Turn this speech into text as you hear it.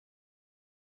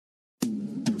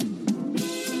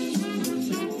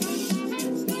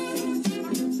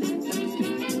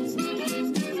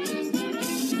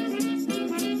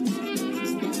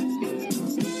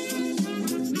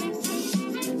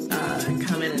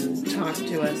talked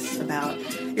to us about,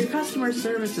 your customer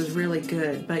service is really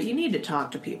good, but you need to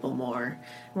talk to people more. And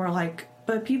we're like,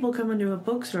 but people come into a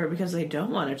bookstore because they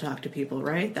don't want to talk to people,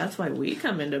 right? That's why we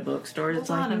come into bookstores. It's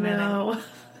like, no.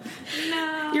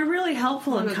 No. You're really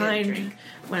helpful and kind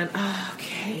when,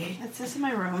 okay. That's this in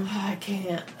my room. I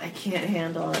can't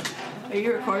handle it. Are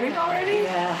you recording already?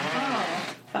 Yeah.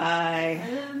 Oh. Bye. I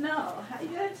didn't know. You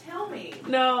gotta tell me.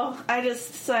 No, I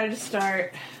just decided to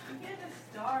start. You get to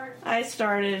start. I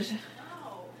started. No.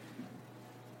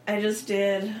 I just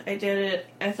did. I did it.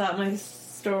 I thought my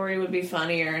story would be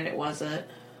funnier, and it wasn't.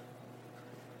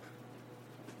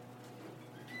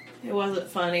 It wasn't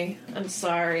funny. I'm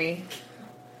sorry.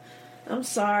 I'm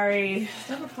sorry.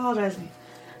 Stop apologizing.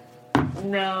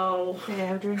 No. Okay,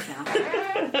 have a drink now.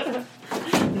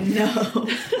 No.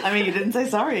 I mean, you didn't say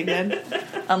sorry again.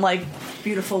 Unlike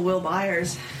beautiful Will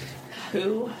Byers.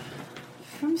 Who?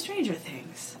 From Stranger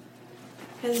Things.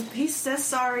 He says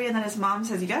sorry, and then his mom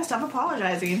says, you gotta stop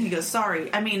apologizing, and he goes,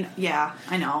 sorry. I mean, yeah,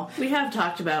 I know. We have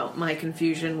talked about my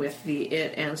confusion with the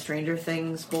It and Stranger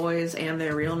Things boys and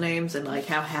their real names, and like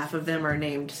how half of them are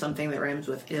named something that rhymes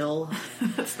with ill.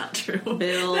 That's not true.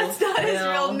 Bill. That's not his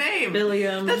Bill, real name.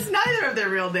 Billiam. That's neither of their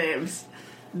real names.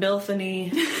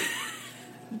 Bilthany.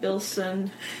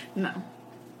 Bilson. No.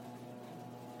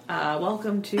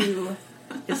 Welcome to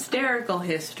Hysterical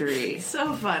History.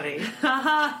 So funny. Ha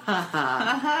ha ha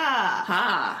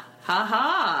ha. Ha Ha ha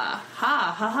ha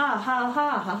ha ha ha ha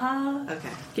ha ha ha.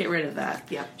 Okay. Get rid of that.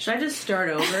 Yep. Should I just start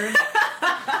over?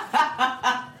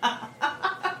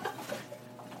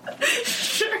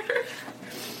 Sure.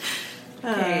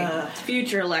 Okay.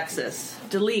 Future Alexis.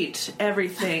 Delete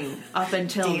everything up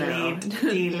until now.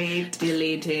 Delete.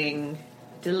 Deleting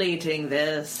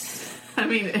this. I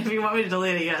mean, if you want me to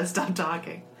delete it, you gotta stop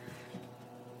talking.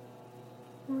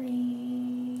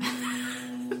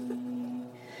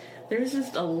 There's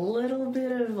just a little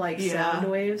bit of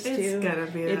sound waves too. It's gonna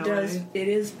be that way. It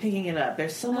is picking it up.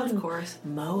 There's someone, of course,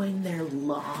 mowing their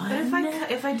lawn.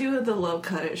 But if I do the low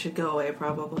cut, it should go away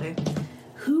probably.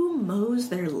 Who mows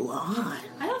their lawn?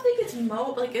 I don't think it's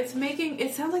it's making.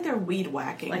 It sounds like they're weed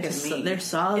whacking like to me. They're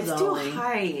sawzalling. It's too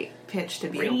high pitched to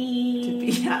be.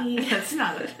 Yeah, that's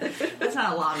not a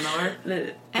lawnmower.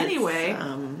 Anyway.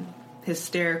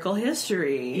 Hysterical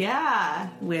History. Yeah.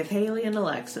 With Haley and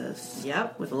Alexis.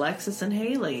 Yep. With Alexis and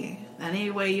Haley.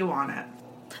 Any way you want it.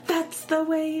 That's the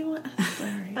way you want it.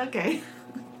 Sorry. Okay.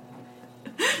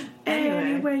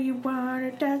 Any way you want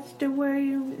it, that's the way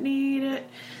you need it.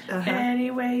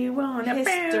 Any way you want it.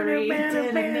 History.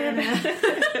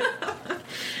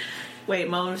 Wait,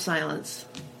 moment of silence.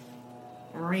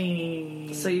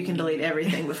 Ring. So you can delete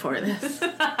everything before this.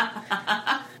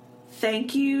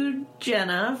 Thank you,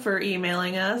 Jenna, for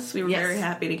emailing us. We were very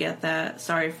happy to get that.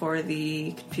 Sorry for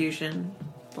the confusion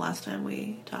the last time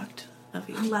we talked of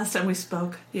you. Last time we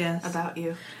spoke about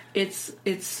you. It's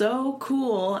so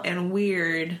cool and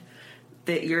weird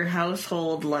that your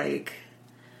household,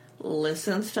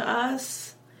 listens to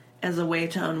us as a way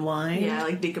to unwind.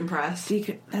 Yeah,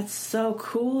 decompress. That's so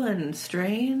cool and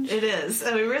strange. It is.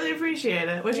 And we really appreciate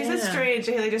it. When she says strange,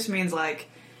 Haley just means,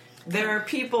 there are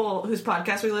people whose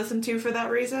podcast we listen to for that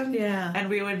reason. Yeah. And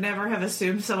we would never have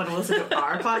assumed someone would listen to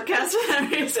our podcast for that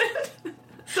reason.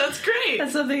 So it's great.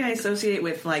 That's something I associate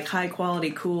with, high quality,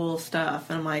 cool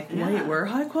stuff. And I'm like, wait, we're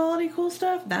high quality, cool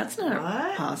stuff? That's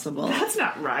not possible. That's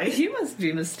not right. You must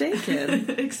be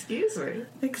mistaken. Excuse me.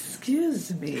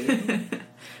 Excuse me.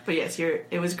 But yes,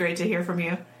 it was great to hear from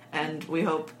you. And we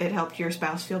hope it helped your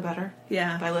spouse feel better.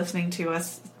 Yeah. By listening to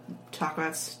us talk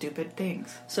about stupid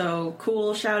things. So,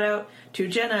 cool shout out to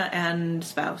Jenna and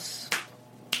spouse.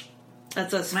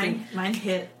 That's us. Mine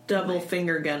hit double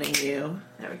finger gunning you.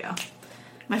 There we go.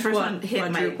 My first one hit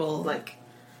quadruple.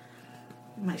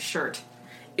 My shirt.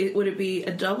 Would it be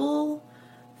a double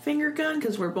finger gun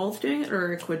because we're both doing it,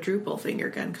 or a quadruple finger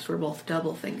gun because we're both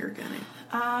double finger gunning?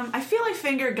 I feel like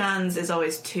finger guns is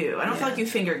always two. I don't feel like you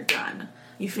finger gun.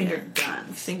 You finger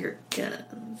guns. Finger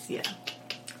guns. Yeah.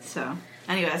 So,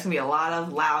 anyway, that's going to be a lot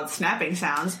of loud snapping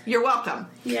sounds. You're welcome.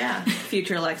 Yeah.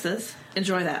 Future Alexis.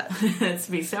 Enjoy that. It's going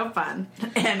to be so fun.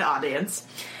 And audience.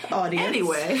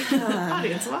 Anyway.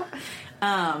 Audience, what?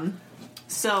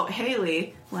 So,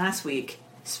 Haley, last week,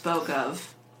 spoke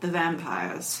of the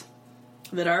vampires.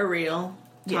 That are real.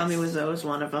 Yes. Tommy Wiseau is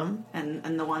one of them.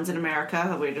 And the ones in America,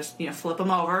 that we just, flip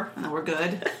them over, and then we're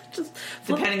good. Just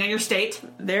depending on your state.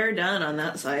 They're done on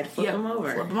that side. Flip them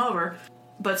over. Flip them over.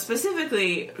 But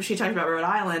specifically, she talked about Rhode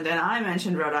Island, and I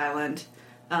mentioned Rhode Island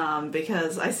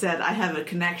because I said I have a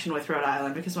connection with Rhode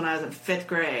Island, because when I was in 5th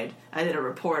grade, I did a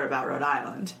report about Rhode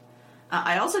Island.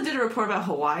 I also did a report about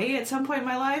Hawaii at some point in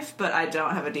my life, but I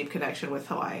don't have a deep connection with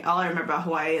Hawaii. All I remember about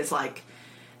Hawaii is, like,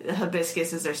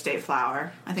 hibiscus is their state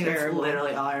flower. I think that's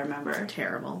literally all I remember.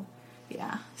 Terrible.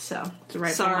 Yeah, so.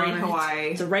 Sorry,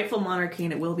 Hawaii. It's a rightful monarchy,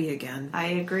 and it will be again. I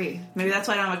agree. Maybe that's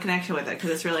why I don't have a connection with it,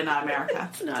 because it's really not America.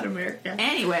 It's not America.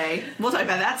 Anyway, we'll talk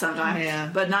about that sometime. Yeah.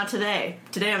 But not today.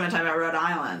 Today I'm going to talk about Rhode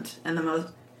Island, and the most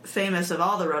famous of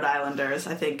all the Rhode Islanders,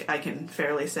 I think I can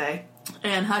fairly say,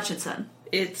 Anne Hutchinson.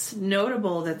 It's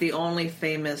notable that the only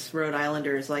famous Rhode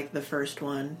Islander is, like, the first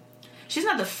one. She's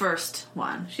not the first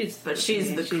one, she's the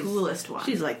coolest one.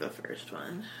 She's, like, the first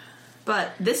one.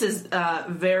 But this is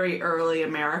very early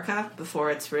America, before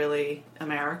it's really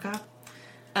America.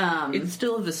 It's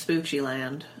still Vespucci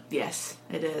land. Yes,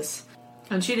 it is.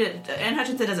 And Anne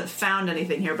Hutchinson hasn't found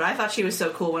anything here, but I thought she was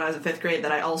so cool when I was in 5th grade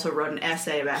that I also wrote an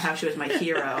essay about how she was my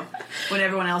hero. When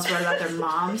everyone else wrote about their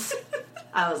moms,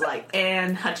 I was like,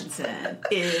 Anne Hutchinson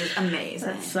is amazing.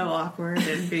 That's so awkward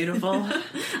and beautiful.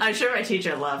 I'm sure my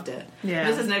teacher loved it. Yeah.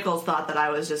 Mrs. Nichols thought that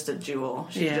I was just a jewel.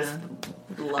 She just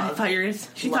loved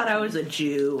She thought I was a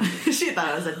Jew. She thought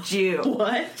I was a Jew.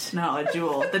 What? No, a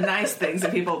jewel. The nice things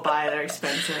that people buy that are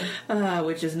expensive.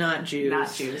 Which is not Jews.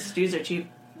 Not Jews. Jews are cheap.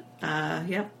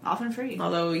 Yep. Often free.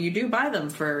 Although you do buy them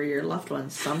for your loved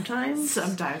ones sometimes.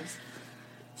 Sometimes.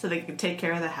 So they can take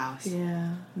care of the house.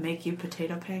 Yeah. Make you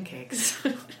potato pancakes.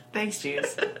 Thanks,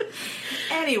 Jews.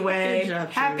 Anyway, Good job,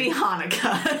 happy Jews.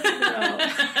 Hanukkah.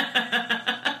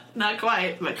 No. Not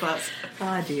quite, but close.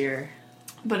 Ah, dear.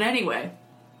 But anyway,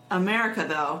 America,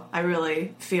 though, I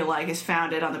really feel like is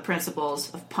founded on the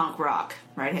principles of punk rock.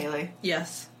 Right, Haley?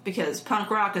 Yes. Because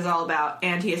punk rock is all about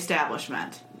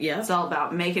anti-establishment. Yeah. It's all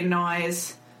about making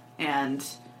noise and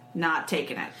not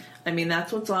taking it. I mean,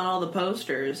 that's what's on all the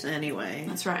posters anyway.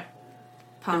 That's right.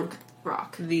 Punk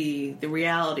rock. The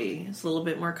reality is a little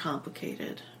bit more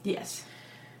complicated. Yes.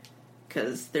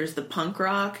 Because there's the punk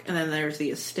rock, and then there's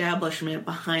the establishment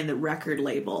behind the record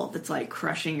label that's like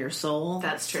crushing your soul.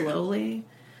 That's true. Slowly.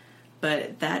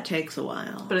 But that takes a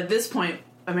while. But at this point,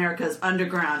 America's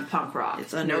underground punk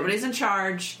rock. Nobody's in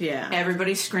charge. Yeah.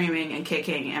 Everybody's screaming and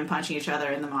kicking and punching each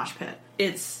other in the mosh pit.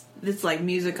 It's like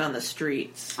music on the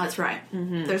streets. That's right.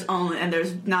 Mm-hmm.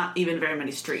 There's not even very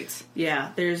many streets.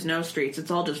 Yeah, there's no streets. It's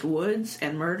all just woods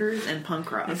and murders and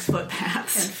punk rock. And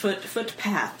footpaths. And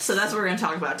footpaths. So that's what we're going to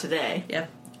talk about today. Yep.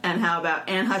 And how about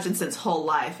Anne Hutchinson's whole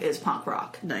life is punk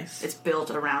rock. Nice. It's built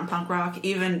around punk rock,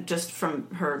 even just from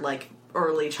her, like,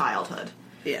 early childhood.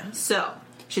 Yeah. So,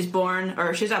 she's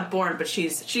not born, but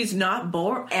she's not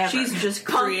born. Ever. She's just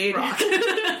created.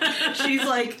 She's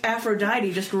like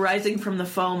Aphrodite, just rising from the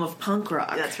foam of punk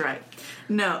rock. That's right.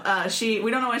 No,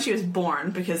 we don't know when she was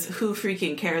born, because who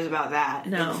freaking cares about that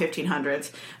in the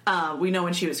 1500s? We know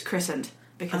when she was christened,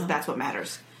 because that's what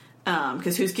matters.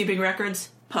 Because who's keeping records?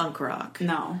 Punk rock.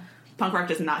 No. Punk rock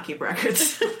does not keep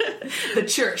records. The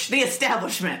church, the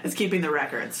establishment, is keeping the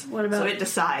records. What about... So it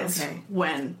decides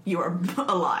when you are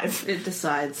alive. It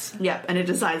decides. Yep, and it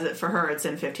decides that for her it's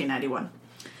in 1591.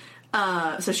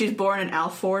 So she's born in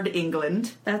Alford,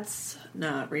 England. That's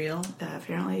not real.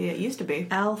 Apparently it used to be.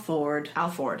 Alford.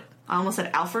 I almost said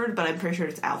Alford, but I'm pretty sure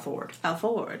it's Alford.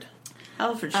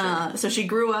 Alfordshire. So she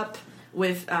grew up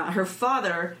with her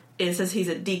father. It says he's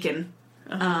a deacon,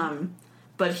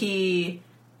 but he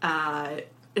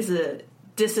is a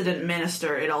dissident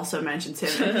minister. It also mentions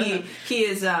him, and he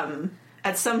is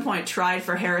at some point tried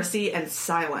for heresy and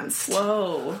silenced.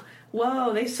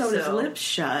 Whoa, they sewed his lips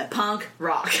shut. Punk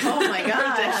rock. Oh my gosh.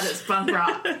 Her dad is punk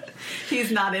rock.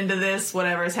 He's not into this,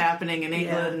 whatever is happening in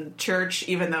England church,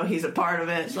 even though he's a part of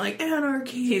it. It's like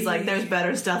anarchy. He's like, there's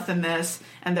better stuff than this.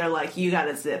 And they're like, you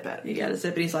gotta zip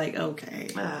it. He's like, okay.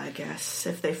 I guess,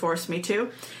 if they force me to.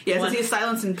 Yeah, he's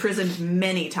silenced and imprisoned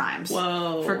many times.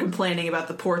 Whoa. For complaining about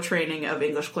the poor training of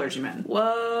English clergymen.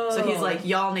 Whoa. So he's like,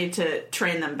 y'all need to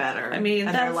train them better. I mean,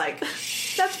 and they're like,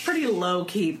 that's pretty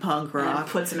low-key punk rock. And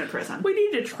puts him in prison. We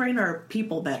need to train our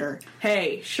people better.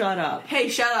 Hey, shut up. Hey,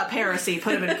 shut up, heresy.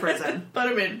 Put him in prison.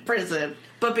 Put him in prison.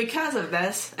 But because of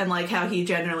this, and like how he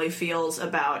generally feels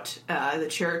about the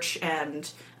church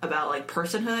and about like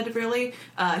personhood, really,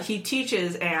 he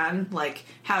teaches Anne like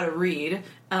how to read,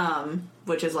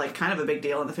 which is like kind of a big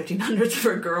deal in the 1500s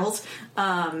for girls,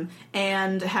 and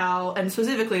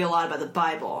specifically a lot about the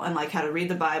Bible and like how to read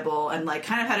the Bible and like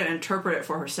kind of how to interpret it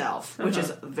for herself, which is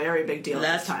a very big deal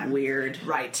at this time. That's weird.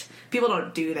 Right. People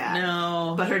don't do that.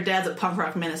 No. But her dad's a punk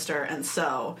rock minister, and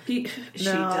so she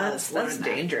does. That's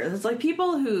dangerous. It's like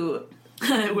people who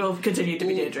will continue to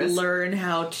be dangerous. Learn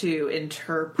how to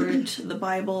interpret the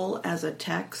Bible as a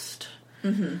text.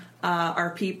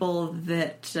 Are people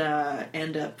that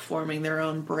end up forming their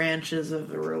own branches of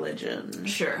the religion.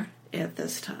 Sure. at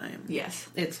this time. Yes.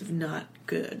 It's not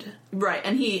good. Right,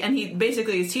 and he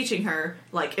basically is teaching her,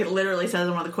 like, it literally says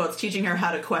in one of the quotes, teaching her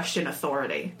how to question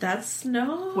authority. That's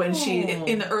no... When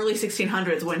in the early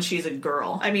 1600s, when she's a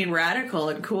girl. I mean, radical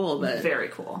and cool, but... Very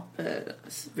cool.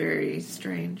 It's very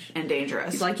strange. And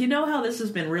dangerous. He's like, you know how this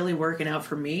has been really working out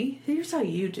for me? Here's how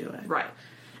you do it. Right.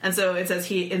 And so it says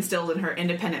he instilled in her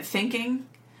independent thinking.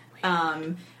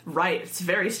 Right, it's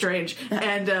very strange.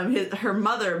 And her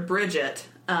mother, Bridget,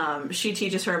 she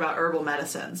teaches her about herbal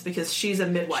medicines because she's a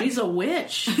midwife. She's a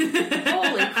witch.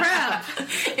 Holy crap.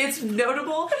 It's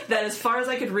notable that as far as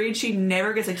I could read, she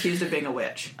never gets accused of being a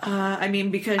witch. I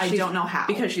mean, because I don't know how.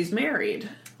 Because she's married.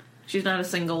 She's not a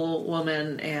single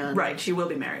woman, and... Right, she will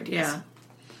be married, yes.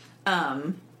 Yeah.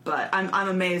 But I'm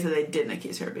amazed that they didn't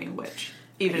accuse her of being a witch.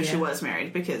 Even if she was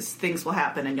married, because things will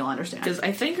happen and you'll understand. Because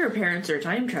I think her parents are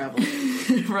time travelers.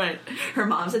 Right. Her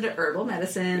mom's into herbal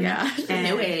medicine. Yeah. And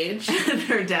New age. And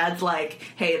her dad's like,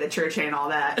 hey, the church ain't all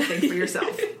that. Think for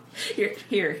yourself.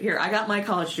 Here. I got my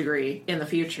college degree in the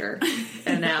future.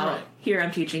 And now, right. Here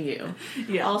I'm teaching you.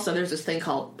 Yeah. Also, there's this thing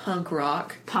called punk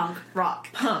rock. Punk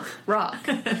rock. Punk rock.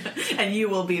 And you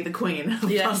will be the queen of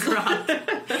punk rock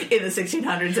in the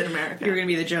 1600s in America. You're going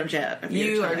to be the Joan Jett of You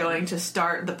your are time. going to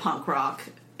start the punk rock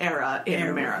era in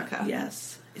America.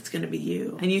 Yes. It's going to be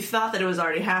you. And you thought that it was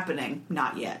already happening.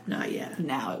 Not yet. Not yet.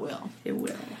 Now it will. It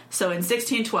will. So in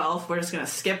 1612, we're just going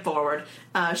to skip forward,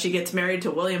 she gets married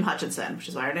to William Hutchinson, which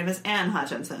is why her name is Anne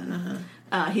Hutchinson.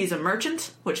 He's a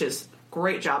merchant, which is a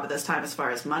great job at this time as far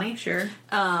as money. Sure.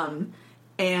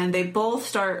 And they both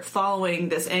start following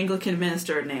this Anglican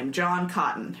minister named John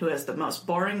Cotton, who has the most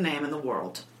boring name in the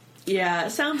world. Yeah,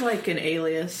 it sounds like an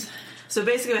alias. So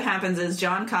basically what happens is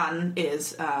John Cotton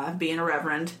is being a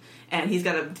reverend, and he's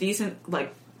got a decent,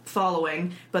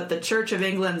 following, but the Church of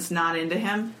England's not into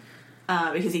him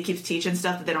because he keeps teaching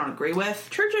stuff that they don't agree with.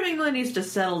 Church of England needs to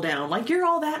settle down. Like, you're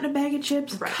all that in a bag of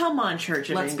chips? Right. Come on, Church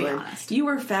of Let's England. be honest. You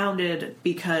were founded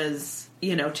because,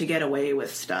 to get away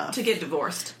with stuff. To get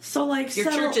divorced. So,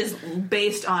 your church is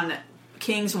based on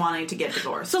kings wanting to get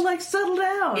divorced. So, settle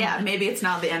down. Yeah, maybe it's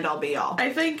not the end-all be-all.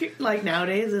 I think,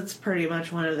 nowadays, it's pretty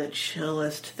much one of the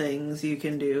chillest things you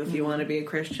can do if you want to be a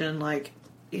Christian.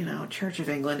 Church of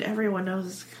England, everyone knows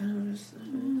it's kind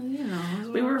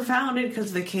of... we were founded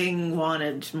because the king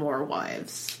wanted more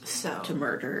wives to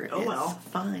murder. Well.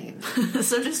 Fine.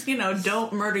 So just,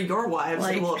 don't murder your wives.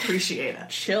 They will appreciate it.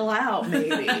 Chill out,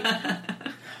 maybe.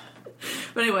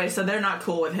 But anyway, so they're not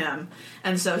cool with him.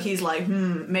 And so he's like,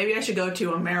 maybe I should go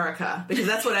to America. Because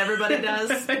that's what everybody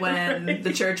does when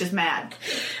the church is mad.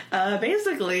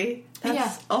 Basically,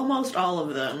 that's almost all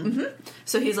of them. Mm-hmm.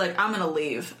 So he's like, I'm going to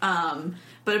leave.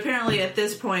 But apparently at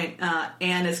this point,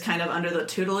 Anne is kind of under the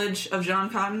tutelage of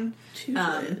John Cotton.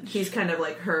 He's kind of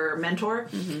like her mentor.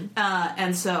 Mm-hmm.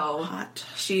 And so I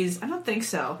don't think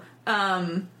so.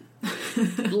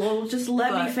 Well, just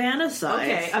let me fantasize.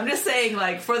 Okay, I'm just saying,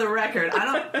 for the record,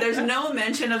 there's no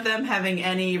mention of them having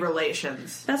any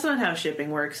relations. That's not how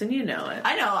shipping works, and you know it.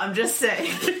 I know, I'm just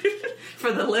saying.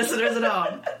 For the listeners at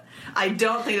home, I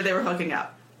don't think that they were hooking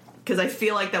up. Because I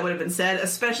feel like that would have been said,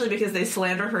 especially because they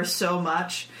slander her so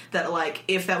much that,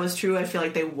 if that was true, I feel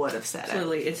like they would have said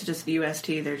Absolutely. It's just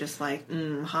UST. They're just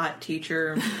hot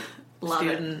teacher,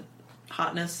 student,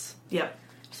 hotness. Yep.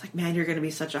 It's like, man, you're going to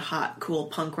be such a hot, cool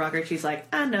punk rocker. She's like,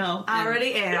 I know. I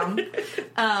already am.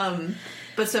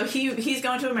 But so he's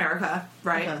going to America,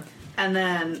 right? Uh-huh. And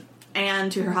then Anne,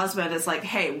 to her husband, is like,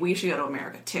 hey, we should go to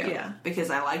America, too. Yeah.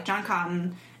 Because I like John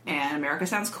Cotton, and America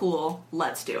sounds cool.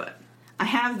 Let's do it. I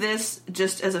have this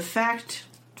just as a fact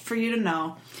for you to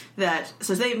know that,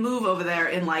 so they move over there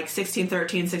in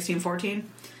 1613, 1614,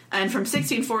 and from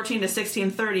 1614 to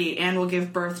 1630, Anne will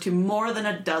give birth to more than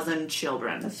a dozen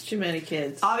children. That's too many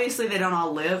kids. Obviously, they don't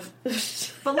all live,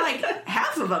 but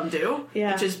half of them do,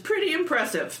 which is pretty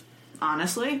impressive,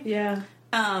 honestly. Yeah.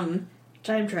 Time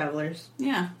travelers.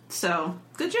 Yeah, so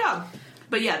good job.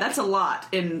 But yeah, that's a lot.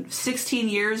 In 16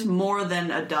 years, more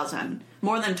than a dozen.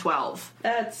 More than 12.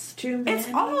 That's too many.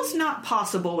 It's almost not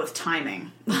possible with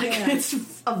timing.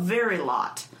 It's a very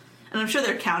lot. And I'm sure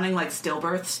they're counting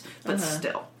stillbirths, but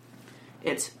still.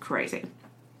 It's crazy.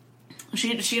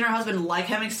 She and her husband like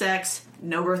having sex,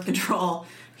 no birth control.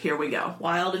 Here we go.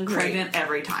 Wild and pregnant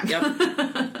every time.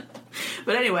 Yep.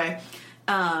 But anyway,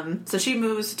 so she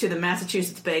moves to the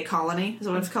Massachusetts Bay Colony, is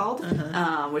what it's called,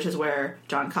 which is where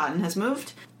John Cotton has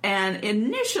moved. And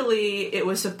initially, it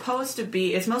was supposed to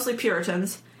be, it's mostly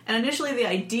Puritans, and initially the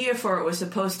idea for it was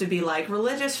supposed to be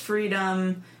religious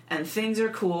freedom, and things are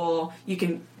cool, you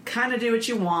can kind of do what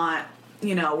you want,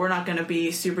 we're not going to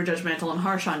be super judgmental and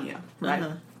harsh on you,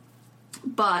 right?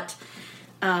 But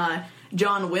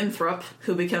John Winthrop,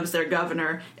 who becomes their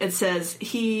governor, it says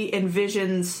he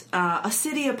envisions a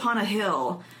city upon a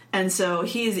hill. And so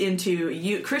he's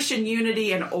into Christian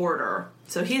unity and order.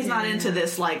 So he's not into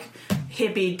this, like,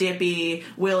 hippy-dippy,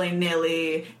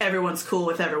 willy-nilly, everyone's cool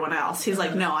with everyone else. He's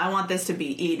like, no, I want this to be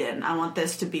Eden. I want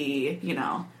this to be,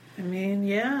 I mean,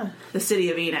 yeah. the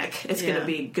city of Enoch. It's going to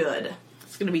be good.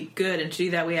 It's going to be good, and to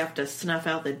do that we have to snuff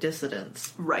out the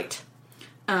dissidents. Right.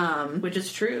 Which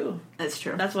is true. It's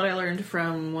true. That's what I learned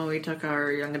from when we took our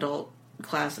young adult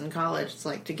class in college. It's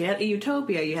like, to get a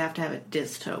utopia, you have to have a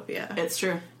dystopia. It's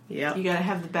true. Yep. You gotta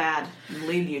have the bad and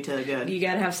lead you to the good. You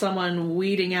gotta have someone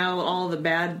weeding out all the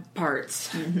bad parts.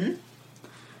 Mm-hmm.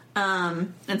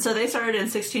 And so they started in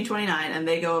 1629, and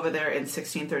they go over there in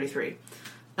 1633.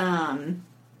 And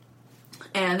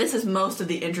this is most of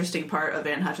the interesting part of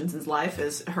Anne Hutchinson's life,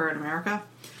 is her in America.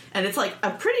 And it's like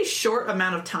a pretty short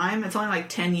amount of time. It's only like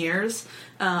 10 years.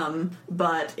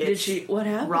 But it's what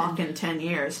happened? Rockin' 10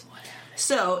 years.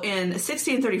 So, in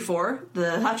 1634,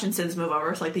 the Hutchinsons move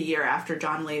over. It's like the year after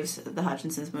John leaves, the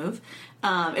Hutchinsons move.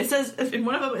 It says, in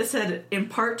one of them, it said, in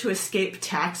part to escape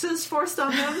taxes forced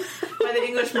on them by the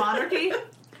English monarchy.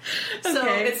 So,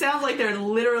 it sounds like they're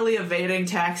literally evading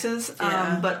taxes,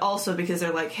 but also because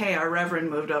they're like, hey, our reverend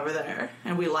moved over there,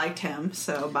 and we liked him,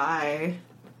 so bye.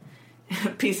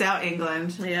 Peace out,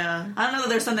 England. Yeah. I don't know that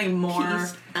there's something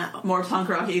more punk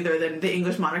rock either than the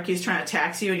English monarchy is trying to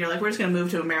tax you, and you're like, we're just going to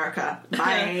move to America.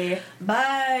 Bye.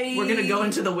 Bye. We're going to go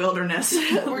into the wilderness.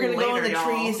 We're going to go in the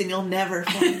trees, and you'll never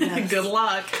find us. Good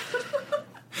luck.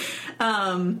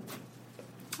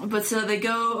 But so they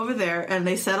go over there, and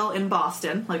they settle in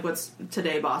Boston, like what's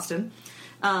today Boston.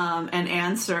 And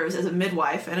Anne serves as a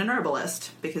midwife and an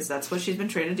herbalist, because that's what she's been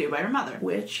trained to do by her mother.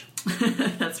 Which?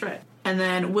 That's right. And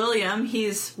then William,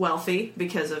 he's wealthy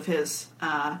because of his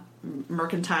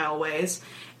mercantile ways,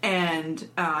 and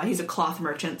he's a cloth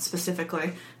merchant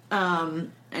specifically.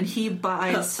 And he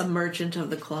buys a merchant of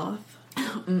the cloth.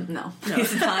 No.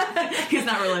 He's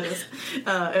not religious.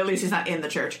 At least he's not in the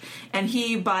church. And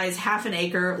he buys half an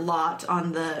acre lot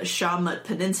on the Shawmut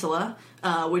Peninsula,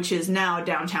 which is now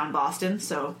downtown Boston.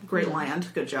 So great land.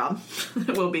 Good job.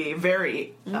 It will be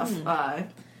very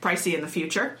pricey in the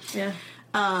future. Yeah.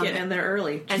 Get in there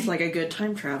early, just like a good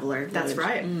time traveler. That's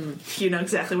right. You know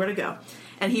exactly where to go.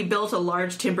 And he built a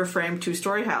large timber-framed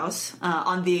 2-story house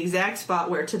on the exact spot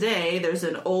where today there's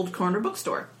an old corner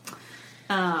bookstore.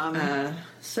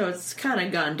 So it's kind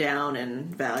of gone down in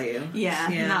value.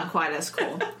 Yeah, not quite as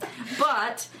cool.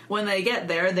 But when they get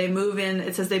there, they move in.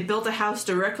 It says they built a house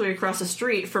directly across the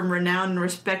street from renowned and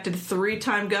respected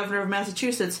 3-time governor of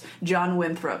Massachusetts, John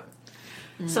Winthrop.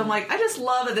 So I'm like, I just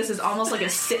love that this is almost like a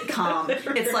sitcom.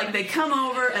 It's like they come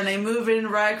over and they move in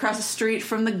right across the street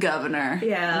from the governor.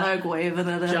 Yeah. Like waving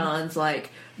at him. John's like,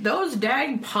 those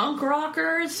dang punk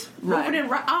rockers moving in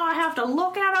I have to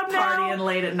look at them now. Partying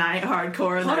late at night,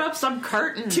 hardcore. Put up some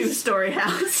curtains. 2-story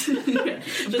house.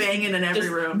 Banging in every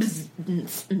room.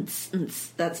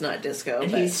 That's not disco.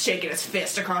 And he's shaking his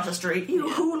fist across the street. You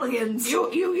hooligans.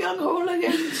 You young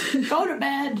hooligans. Go to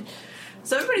bed.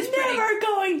 So everybody's never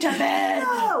going to bed.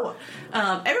 No.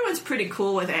 Everyone's pretty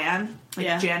cool with Anne,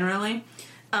 generally,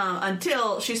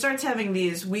 until she starts having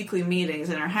these weekly meetings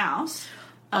in her house.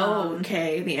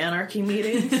 Okay, the anarchy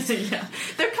meetings. Yeah,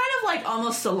 they're kind of like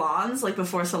almost salons, like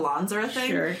before salons are a thing.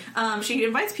 Sure. She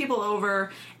invites people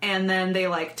over, and then they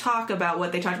like talk about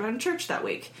what they talked about in church that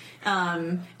week.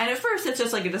 And at first, it's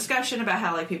just like a discussion about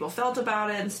how like people felt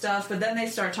about it and stuff. But then they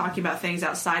start talking about things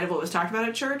outside of what was talked about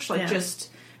at church, like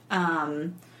just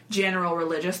general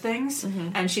religious things.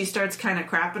 And she starts kind of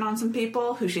crapping on some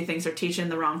people who she thinks are teaching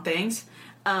the wrong things.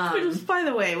 Which is, by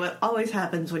the way, what always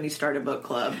happens when you start a book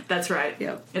club. That's right.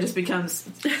 Yep. It just becomes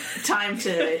time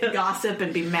to gossip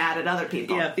and be mad at other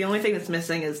people. Yeah, the only thing that's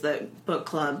missing is that book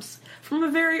clubs, from a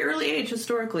very early age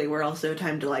historically, were also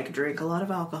time to, like, drink a lot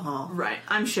of alcohol. Right.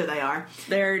 I'm sure they are.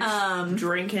 They're just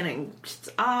drinking and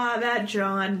just, that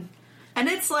John. And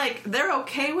it's like, they're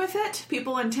okay with it,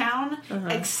 people in town,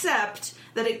 except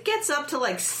that it gets up to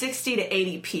like 60 to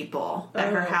 80 people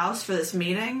at her house for this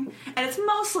meeting. And it's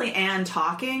mostly Anne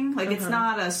talking. Like, it's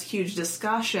not a huge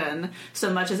discussion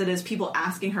so much as it is people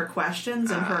asking her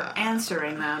questions and her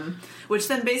answering them, which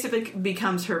then basically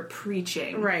becomes her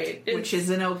preaching. Right. Which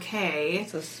isn't okay.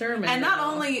 It's a sermon. And not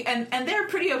only, and they're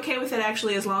pretty okay with it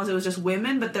actually as long as it was just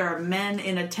women, but there are men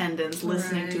in attendance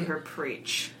listening to her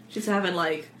preach. She's having,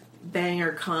 like,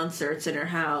 banger concerts in her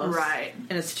house. Right.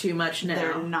 And it's too much now.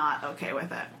 They're not okay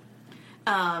with it.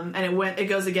 And it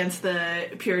goes against the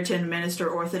Puritan minister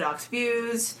orthodox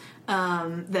views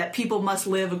that people must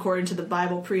live according to the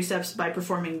Bible precepts by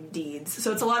performing deeds.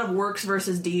 So it's a lot of works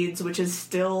versus deeds, which is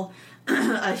still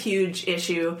a huge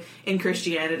issue in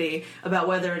Christianity about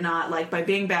whether or not, like, by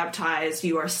being baptized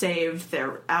you are saved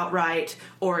there outright,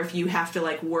 or if you have to,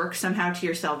 like, work somehow to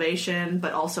your salvation,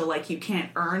 but also, like, you can't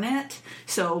earn it,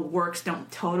 so works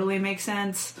don't totally make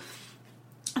sense.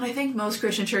 And I think most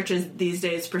Christian churches these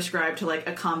days prescribe to, like,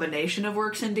 a combination of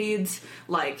works and deeds,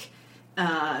 like,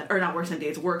 or not works and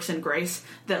deeds, works and grace,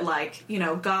 that, like, you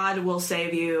know, God will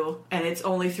save you, and it's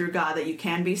only through God that you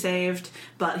can be saved,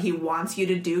 but he wants you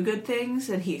to do good things,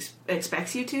 and he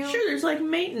expects you to. Sure, there's, like,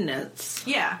 maintenance.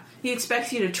 Yeah, he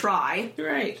expects you to try.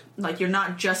 Right. Like, you're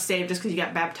not just saved just because you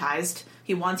got baptized.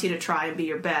 He wants you to try and be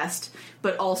your best,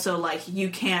 but also, like, you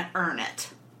can't earn it.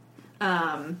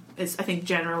 Is, I think,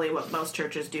 generally what most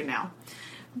churches do now.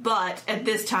 But at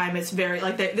this time, it's very,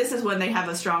 like, this is when they have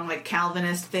a strong, like,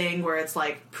 Calvinist thing where it's,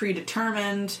 like,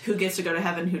 predetermined who gets to go to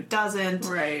heaven, who doesn't.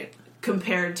 Right.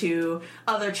 Compared to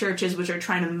other churches which are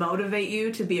trying to motivate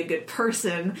you to be a good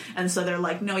person. And so they're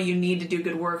like, no, you need to do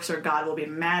good works or God will be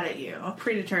mad at you.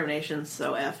 Predetermination's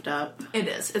so effed up. It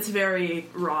is. It's very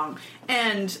wrong.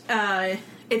 And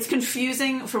it's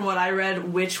confusing from what I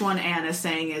read which one Anne is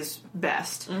saying is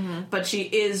best. Mm-hmm. But she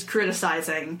is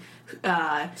criticizing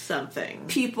something.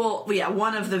 People,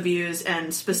 one of the views,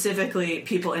 and specifically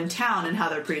people in town and how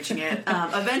they're preaching it,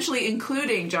 eventually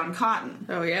including John Cotton,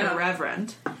 the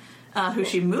Reverend, who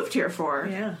she moved here for.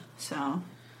 Yeah. So.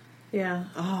 Yeah.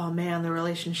 Oh, man, the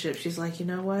relationship. She's like, you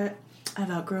know what?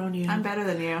 I've outgrown you. I'm better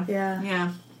than you. Yeah.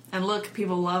 Yeah. And look,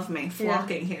 people love me,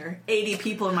 flocking here. 80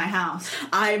 people in my house.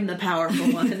 I'm the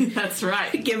powerful one. That's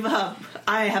right. Give up.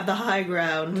 I have the high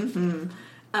ground.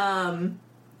 Mm-hmm.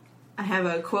 I have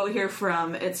a quote here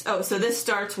from, so this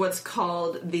starts what's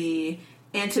called the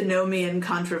Antinomian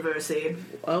controversy.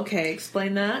 Okay,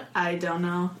 explain that. I don't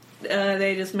know.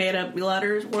 They just made up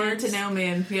letters, words?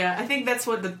 Antinomian, yeah. I think that's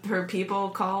what her people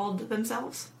called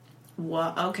themselves.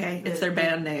 What? Okay, it's their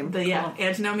band name. Yeah,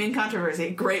 Antinomian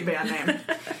Controversy. Great band name.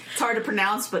 It's hard to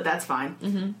pronounce, but that's fine.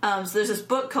 Mm-hmm. So there's this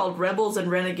book called Rebels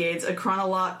and Renegades, a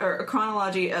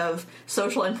chronology of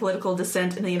social and political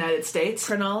dissent in the United States.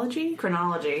 Chronology?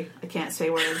 Chronology. I can't say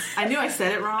words. I knew I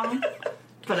said it wrong,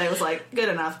 but I was like, good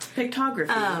enough.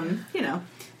 Pictography. You know.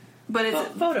 But it's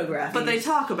photography. But they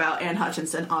talk about Anne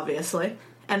Hutchinson, obviously.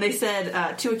 And they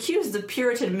said, to accuse the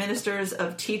Puritan ministers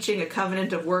of teaching a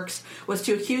covenant of works was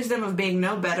to accuse them of being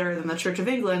no better than the Church of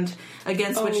England,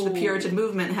 against which the Puritan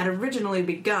movement had originally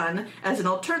begun as an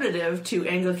alternative to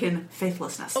Anglican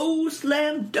faithlessness. Oh,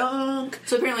 slam dunk!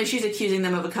 So apparently she's accusing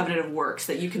them of a covenant of works,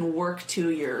 that you can work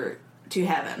to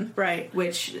heaven. Right.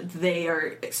 Which they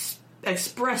are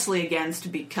expressly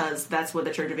against, because that's what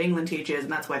the Church of England teaches,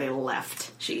 and that's why they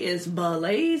left. She is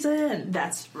blazing.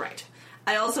 That's right.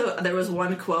 There was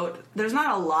one quote. There's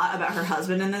not a lot about her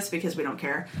husband in this because we don't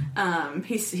care.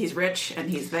 He's rich and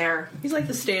he's there. He's like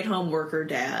the stay-at-home worker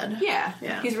dad.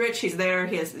 Yeah. He's rich. He's there.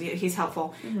 He's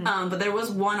helpful. Mm-hmm. But there was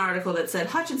one article that said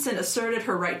Hutchinson asserted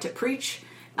her right to preach,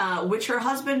 which her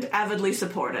husband avidly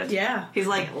supported. Yeah. He's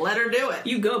like, let her do it.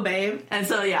 You go, babe. And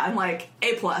so, yeah, I'm like,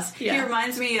 A+. Yeah. He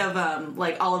reminds me of,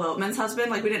 like, Olive Oatman's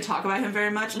husband. Like, we didn't talk about him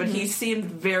very much, but he seemed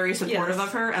very supportive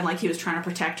of her, and, like, he was trying to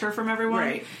protect her from everyone.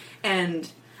 Right.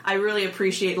 And I really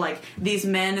appreciate, like, these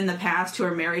men in the past who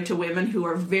are married to women who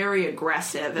are very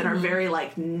aggressive and are very,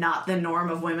 like, not the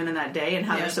norm of women in that day and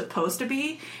how they're supposed to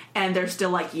be. And they're still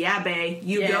like, yeah, bae,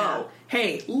 you go.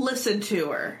 Hey, listen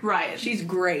to her. Right. She's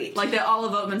great. Like, that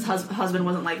Olive Oatman's husband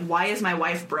wasn't like, why is my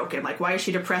wife broken? Like, why is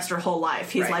she depressed her whole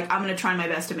life? He's like, I'm going to try my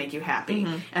best to make you happy.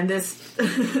 Mm-hmm. And this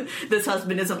this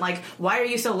husband isn't like, why are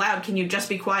you so loud? Can you just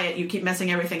be quiet? You keep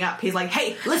messing everything up. He's like,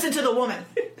 hey, listen to the woman.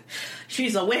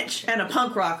 She's a witch and a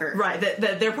punk rocker. Right.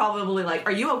 That they're probably like,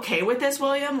 are you okay with this,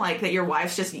 William? Like, that your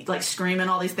wife's just, like, screaming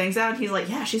all these things out? And he's like,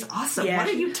 yeah, she's awesome. Yeah, what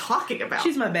are you talking about?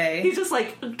 She's my bae. He's just,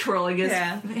 like, twirling his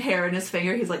hair in his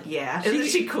finger. He's like, yeah. Isn't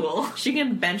she cool? She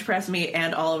can bench press me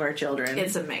and all of our children.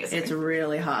 It's amazing. It's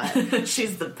really hot.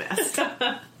 She's the best.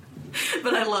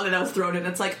 But I love it. I was thrown in.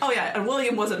 It's like, oh, yeah. And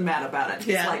William wasn't mad about it.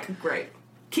 He's like, great.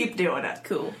 Keep doing it.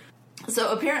 Cool.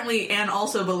 So apparently Anne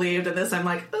also believed, and this I'm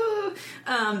like,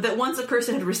 that once a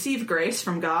person had received grace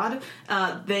from God,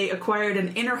 they acquired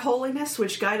an inner holiness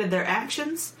which guided their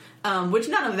actions, which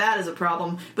none of that is a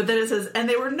problem. But then it says, and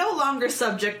they were no longer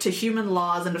subject to human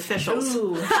laws and officials.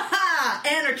 Ooh. Ha-ha!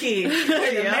 Anarchy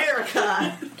in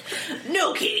America.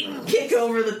 No kidding. Kick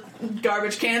over the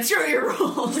garbage can. Screw your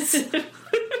rules.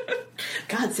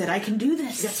 God said I can do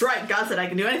this. That's right. God said I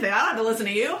can do anything. I don't have to listen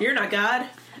to you. You're not God.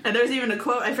 And there's even a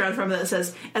quote I found from it that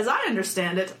says, as I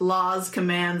understand it, laws,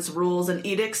 commands, rules, and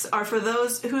edicts are for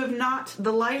those who have not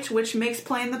the light which makes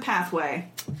plain the pathway.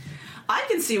 I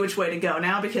can see which way to go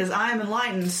now because I am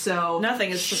enlightened, so...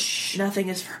 Nothing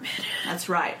is forbidden. That's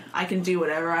right. I can do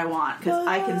whatever I want because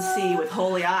I can see with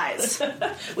holy eyes.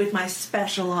 With my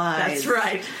special eyes. That's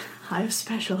right. I have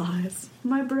special eyes.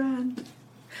 My brand.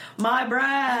 My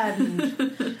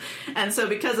brand. And so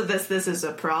because of this is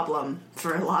a problem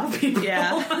for a lot of people.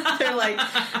 Yeah. They're like,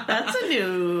 that's a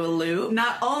new loop.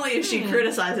 Not only is she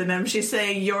criticizing them, she's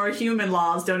saying your human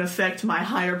laws don't affect my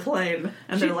higher plane.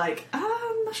 And they're like,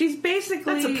 she's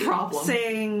basically that's a problem.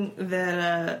 Saying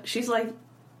that she's like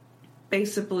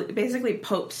basically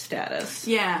Pope status.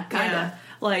 Yeah, kind of.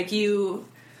 Like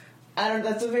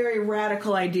that's a very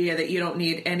radical idea that you don't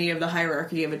need any of the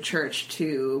hierarchy of a church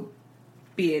to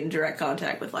be in direct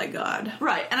contact with like God.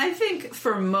 Right. And I think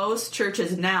for most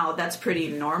churches now that's pretty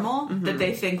normal, that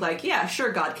they think like, yeah,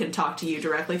 sure, God can talk to you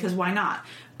directly because why not?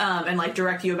 And like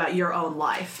direct you about your own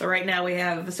life. But right now we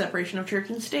have a separation of church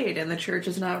and state, and the church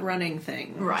is not running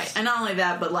things. Right. And not only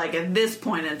that, but like at this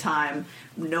point in time,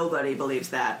 nobody believes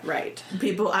that. Right.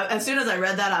 People, as soon as I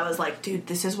read that, I was like, dude,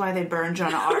 this is why they burned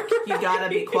Joan of Arc. You gotta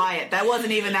be quiet. That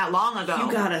wasn't even that long ago.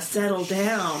 You gotta settle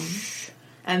down.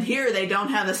 And here they don't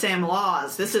have the same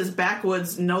laws. This is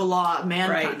backwoods, no law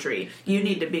man country. You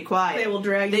need to be quiet. They will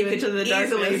drag you into the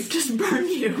darkness. Just burn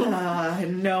you.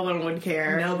 No one would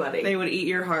care. Nobody. They would eat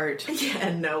your heart. Yeah,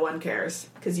 and no one cares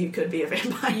because you could be a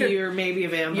vampire. You're maybe a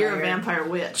vampire. You're a vampire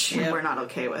witch, and we're not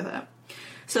okay with it.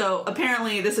 So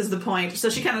apparently this is the point. So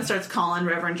she kind of starts calling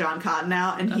Reverend John Cotton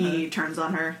out, and he turns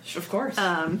on her. Of course.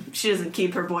 She doesn't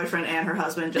keep her boyfriend and her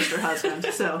husband, just her husband.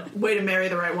 So way to marry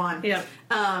the right one. Yep.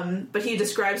 But he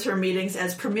describes her meetings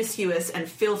as promiscuous and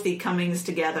filthy comings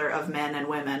together of men and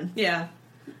women. Yeah.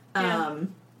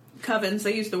 Covens.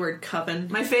 They use the word coven.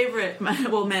 My favorite,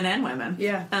 men and women.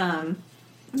 Yeah.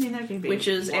 I mean, there could be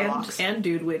witches and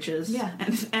dude witches. Yeah,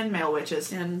 and male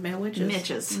witches. And male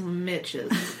witches.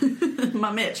 Mitches.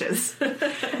 My Mitches.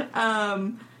 They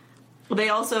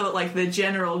also, like, the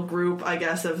general group, I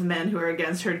guess, of men who are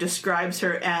against her describes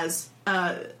her as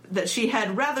that she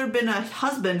had rather been a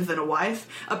husband than a wife,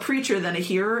 a preacher than a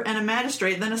hearer, and a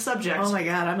magistrate than a subject. Oh my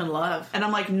god, I'm in love. And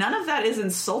I'm like, none of that is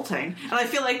insulting. And I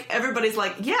feel like everybody's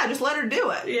like, yeah, just let her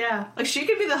do it. Yeah. Like, she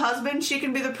can be the husband, she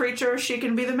can be the preacher, she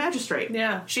can be the magistrate.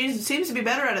 Yeah. She seems to be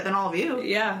better at it than all of you.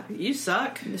 Yeah, you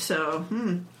suck. So,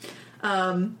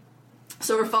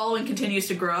 So her following continues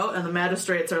to grow, and the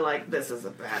magistrates are like, this is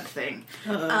a bad thing.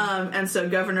 And so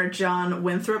Governor John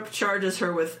Winthrop charges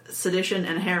her with sedition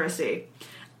and heresy.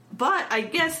 But I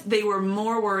guess they were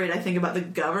more worried, I think, about the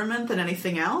government than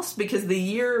anything else, because the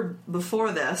year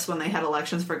before this, when they had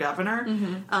elections for governor,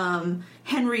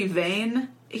 Henry Vane,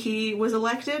 he was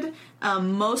elected,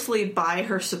 mostly by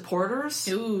her supporters,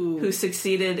 who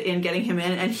succeeded in getting him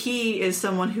in, and he is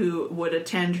someone who would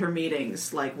attend her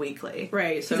meetings, like, weekly.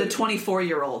 Right. So he's a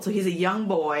 24-year-old, so he's a young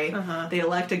boy. They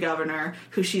elect a governor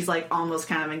who she's, like, almost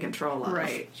kind of in control of.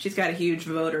 Right. She's got a huge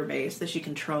voter base that she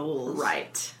controls.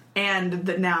 Right. And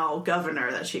the now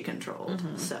governor that she controlled.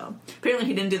 So apparently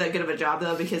he didn't do that good of a job,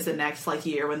 though, because the next, like,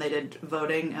 year when they did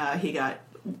voting, he got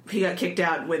kicked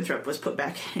out. Winthrop was put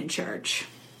back in charge,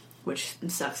 which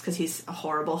sucks because he's a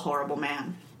horrible, horrible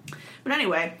man. But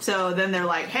anyway, so then they're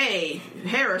like, hey,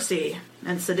 heresy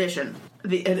and sedition.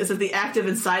 This is the act of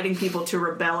inciting people to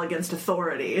rebel against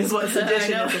authority is what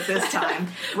sedition is at this time.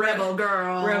 Rebel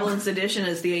girl. Rebel and Sedition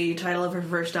is the title of her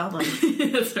first album.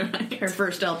 That's right. Her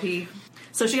first LP.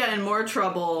 So she got in more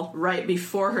trouble right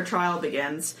before her trial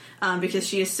begins because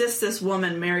she assists this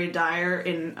woman, Mary Dyer,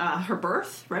 in her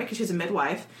birth, right? Because she's a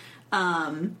midwife.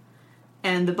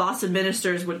 And the Boston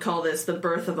ministers would call this the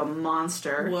birth of a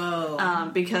monster.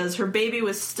 Whoa. Because her baby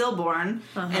was stillborn,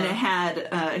 and it had,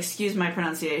 excuse my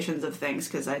pronunciations of things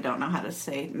because I don't know how to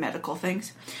say medical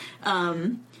things,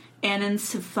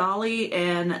 anencephaly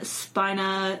and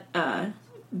spina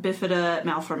bifida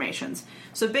malformations.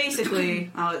 So basically,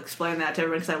 I'll explain that to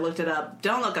everyone because I looked it up.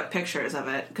 Don't look up pictures of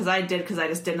it, because I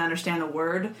just didn't understand a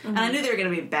word. And I knew they were going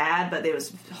to be bad, but it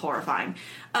was horrifying.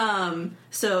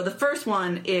 So the first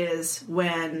one is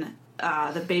when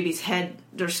the baby's head,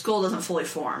 their skull doesn't fully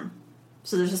form.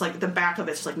 So there's just like, the back of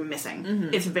it's just like missing.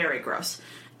 It's very gross.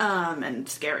 And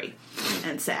scary.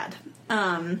 And sad.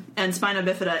 And spina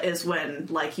bifida is when,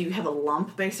 like, you have a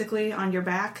lump, basically, on your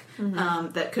back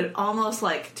that could almost,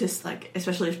 like, just, like,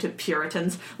 especially to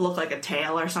Puritans, look like a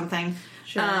tail or something.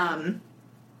 Sure.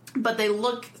 But they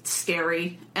look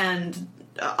scary, and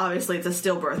obviously it's a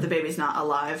stillbirth. The baby's not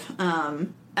alive.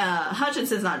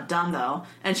 Hutchinson's not dumb, though,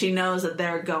 and she knows that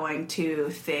they're going to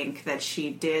think that she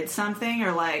did something,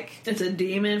 or, like... It's a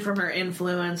demon from her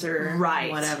influence, or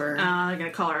whatever. They're going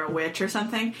to call her a witch or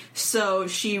something. So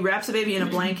she wraps the baby in a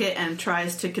blanket and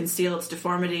tries to conceal its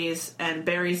deformities and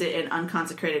buries it in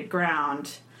unconsecrated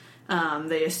ground.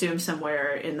 They assume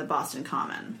somewhere in the Boston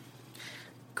Common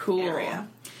area.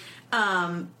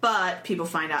 But people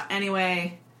find out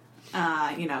anyway...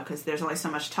 because there's only so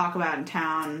much to talk about in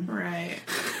town. Right.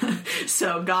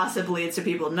 So gossip leads to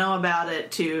people know about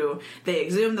it, to they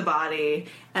exhume the body,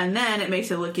 and then it makes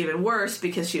it look even worse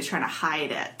because she was trying to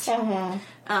hide it.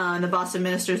 The Boston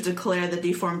ministers declare the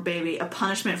deformed baby a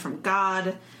punishment from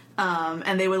God,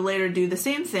 and they would later do the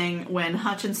same thing when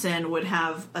Hutchinson would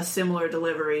have a similar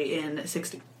delivery in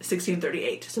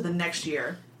 1638, so the next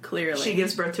year. Clearly. She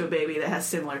gives birth to a baby that has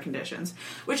similar conditions.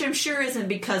 Which I'm sure isn't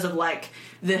because of, like,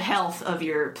 the health of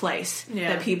your place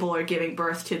that people are giving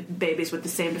birth to babies with the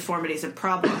same deformities and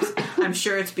problems. I'm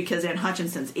sure it's because Anne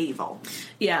Hutchinson's evil.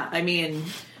 Yeah, I mean,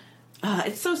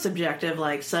 it's so subjective,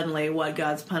 like, suddenly what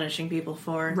God's punishing people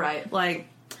for. Right. Like,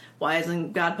 why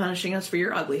isn't God punishing us for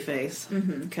your ugly face?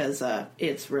 Because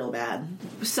it's real bad.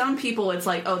 Some people, it's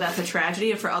like, oh, that's a tragedy.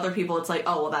 And for other people, it's like,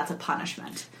 oh, well, that's a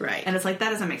punishment. Right. And it's like,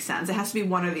 that doesn't make sense. It has to be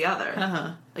one or the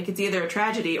other. Like, it's either a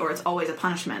tragedy or it's always a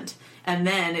punishment. And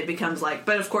then it becomes like,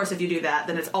 but of course, if you do that,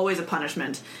 then it's always a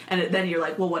punishment. And then you're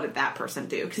like, well, what did that person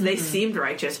do? Because they seemed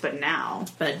righteous, but now.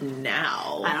 I don't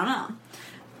know.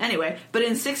 Anyway, but in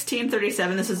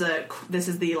 1637, this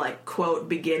is the, like, quote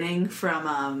beginning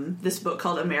from this book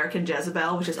called American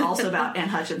Jezebel, which is also about Anne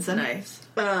Hutchinson. Nice.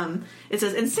 It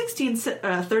says, in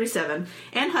 1637,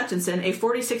 Anne Hutchinson, a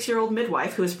 46-year-old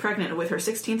midwife who was pregnant with her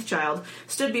 16th child,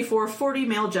 stood before 40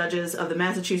 male judges of the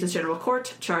Massachusetts General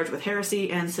Court charged with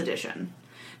heresy and sedition.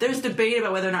 There's debate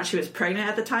about whether or not she was pregnant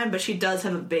at the time, but she does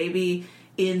have a baby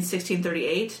in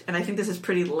 1638, and I think this is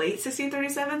pretty late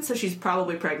 1637, so she's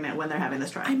probably pregnant when they're having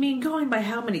this trial. I mean, going by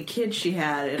how many kids she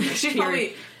had in this she's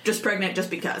probably just pregnant just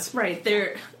because. Right.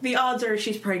 The odds are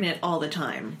she's pregnant all the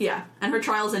time. Yeah, and her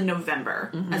trial's in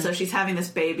November, and so she's having this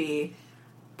baby,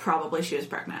 probably she was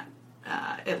pregnant,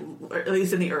 at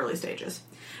least in the early stages.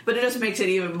 But it just makes it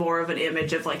even more of an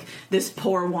image of, like, this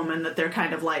poor woman that they're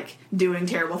kind of, like, doing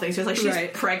terrible things. It's like she's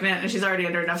pregnant and she's already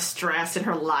under enough stress in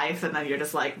her life, and then you're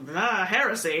just like,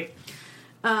 heresy.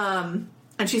 And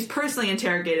she's personally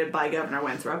interrogated by Governor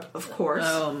Winthrop, of course.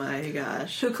 Oh my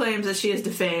gosh. Who claims that she has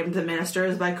defamed the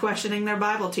ministers by questioning their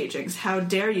Bible teachings. How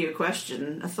dare you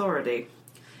question authority?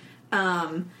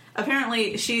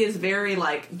 Apparently, she is very,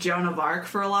 like, Joan of Arc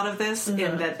for a lot of this,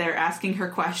 in that they're asking her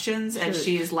questions, and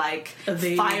she's, like,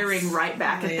 firing right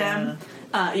back at them.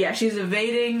 She's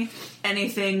evading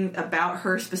anything about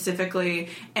her specifically,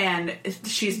 and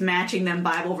she's matching them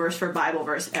Bible verse for Bible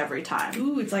verse every time.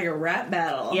 Ooh, it's like a rap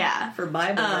battle. Yeah. For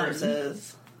Bible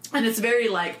verses. And it's very,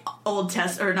 like, New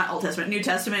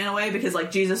Testament in a way, because,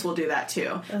 like, Jesus will do that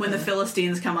too. When the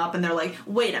Philistines come up and they're like,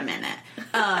 wait a minute.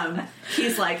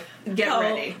 He's like, get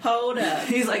ready. Hold up.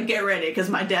 He's like, get ready, because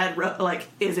my dad,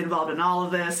 is involved in all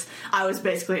of this. I was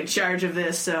basically in charge of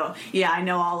this, so, yeah, I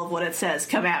know all of what it says.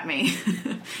 Come at me.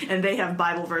 And they have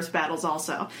Bible verse battles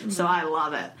also. So I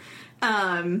love it.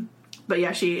 But,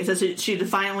 yeah, she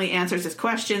defiantly answers his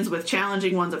questions with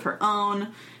challenging ones of her own.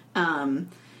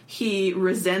 He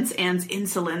resents Anne's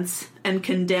insolence and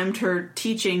condemned her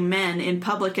teaching men in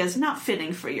public as not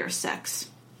fitting for your sex.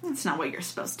 That's not what you're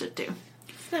supposed to do.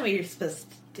 It's not what you're supposed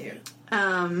to do.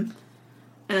 And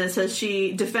it says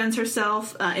she defends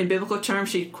herself in biblical terms.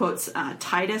 She quotes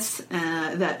Titus,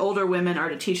 that older women are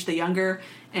to teach the younger,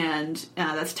 and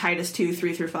that's Titus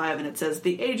 2:3-5, and it says,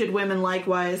 the aged women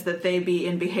likewise, that they be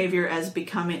in behavior as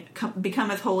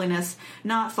becometh holiness,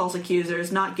 not false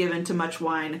accusers, not given to much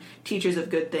wine, teachers of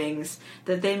good things,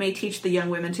 that they may teach the young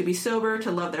women to be sober,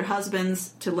 to love their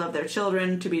husbands, to love their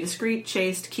children, to be discreet,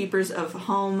 chaste, keepers of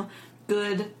home,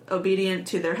 good, obedient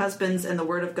to their husbands, and the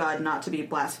word of God not to be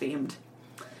blasphemed.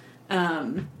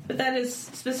 But that is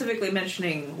specifically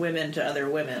mentioning women to other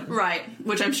women. Right.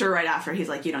 Which I'm sure right after he's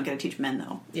like, you don't get to teach men,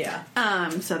 though. Yeah.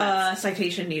 So that's...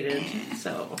 citation needed.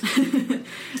 So. You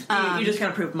just kind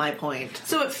of proved my point.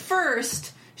 So at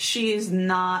first, she's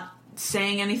not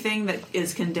saying anything that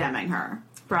is condemning her.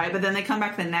 Right, but then they come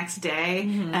back the next day,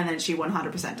 and then she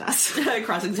 100% does.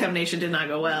 Cross-examination did not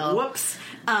go well. Whoops.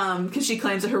 Because she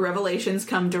claims that her revelations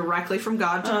come directly from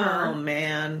God to her. Oh,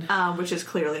 man. Which is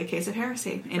clearly a case of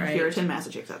heresy in Puritan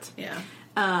Massachusetts. Yeah.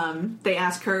 They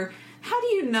ask her how do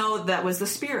you know that was the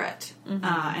Spirit?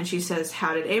 And she says,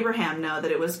 how did Abraham know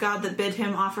that it was God that bid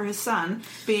him offer his son,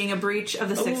 being a breach of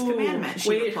the sixth commandment?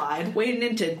 She replied. Wading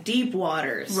into deep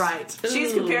waters. Right. Ooh.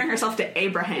 She's comparing herself to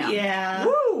Abraham. Yeah.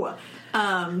 Woo!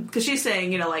 Because she's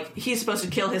saying, he's supposed to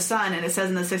kill his son, and it says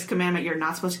in the sixth commandment you're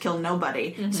not supposed to kill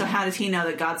nobody. So how does he know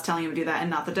that God's telling him to do that and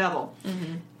not the devil?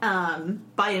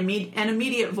 By an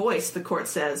immediate voice, the court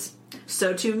says.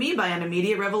 So to me, by an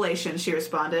immediate revelation, she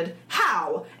responded.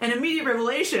 How? An immediate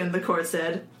revelation, the court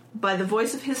said. By the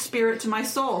voice of his spirit to my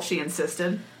soul, she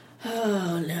insisted.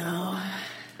 Oh, no.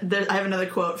 I have another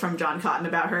quote from John Cotton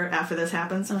about her after this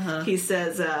happens. He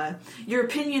says, your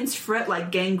opinions fret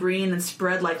like gangrene and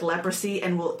spread like leprosy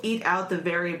and will eat out the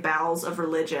very bowels of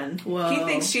religion. Whoa. He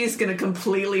thinks she's going to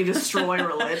completely destroy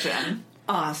religion.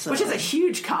 Awesome. Which is a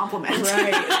huge compliment.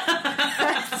 Right.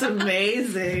 That's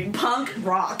amazing. Punk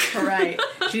rock. Right.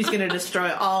 She's going to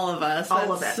destroy all of us.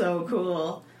 All of it. So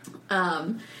cool.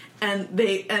 And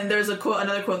there's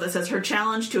another quote that says, her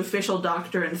challenge to official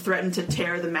doctrine threatened to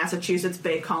tear the Massachusetts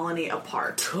Bay Colony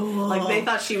apart. Cool. Like, they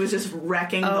thought she was just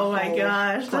wrecking the whole place. Oh my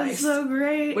gosh, that's so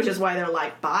great. Which is why they're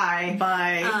like, bye.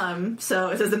 Bye. So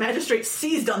it says the magistrate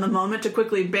seized on the moment to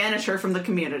quickly banish her from the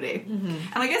community. And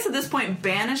I guess at this point,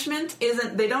 banishment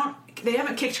they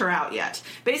haven't kicked her out yet.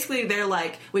 Basically, they're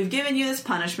like, we've given you this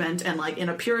punishment, and like in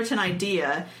a Puritan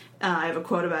idea, I have a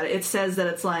quote about it, it says that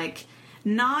it's like,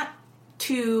 not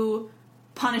to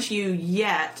punish you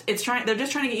yet. They're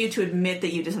just trying to get you to admit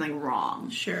that you did something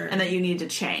wrong. Sure. And that you need to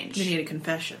change. You need a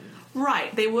confession.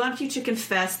 Right. They want you to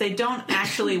confess. They don't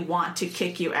actually want to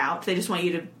kick you out. They just want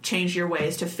you to change your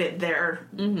ways to fit their,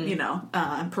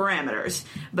 parameters.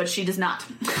 But she does not.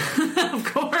 Of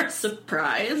course.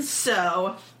 Surprise.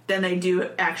 So then they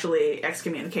do actually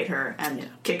excommunicate her and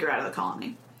kick her out of the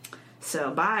colony.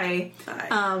 So, bye.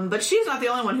 But she's not the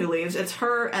only one who leaves. It's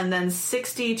her and then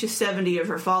 60 to 70 of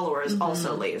her followers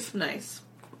also leave. Nice.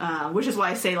 Which is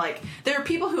why I say, like, there are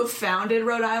people who have founded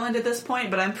Rhode Island at this point,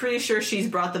 but I'm pretty sure she's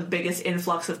brought the biggest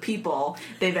influx of people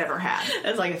they've ever had.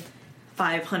 It's like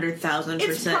 500,000%.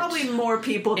 It's probably more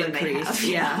people than they have.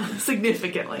 Yeah.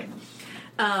 Significantly.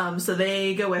 So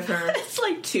they go with her. It's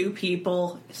like 2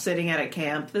 people sitting at a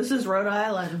camp. This is Rhode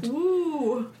Island.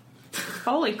 Ooh.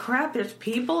 Holy crap, there's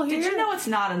people here? Did you know it's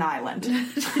not an island?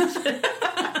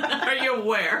 Are you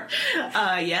aware?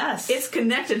 Yes. It's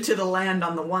connected to the land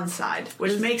on the one side,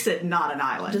 which makes it not an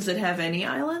island. Does it have any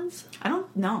islands? I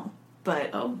don't know,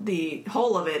 but the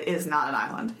whole of it is not an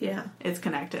island. Yeah. It's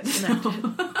connected.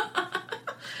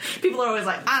 People are always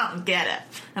like, I don't get it.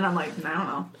 And I'm like, I don't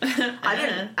know.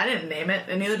 I didn't name it,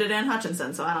 and neither did Anne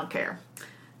Hutchinson, so I don't care.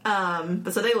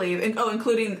 But so they leave,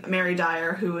 including Mary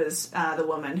Dyer, who is the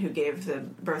woman who gave the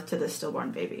birth to this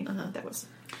stillborn baby. That was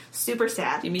super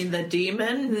sad. You mean the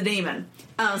demon? The demon.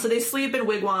 So they sleep in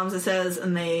wigwams, it says,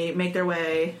 and they make their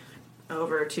way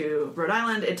over to Rhode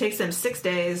Island. It takes them 6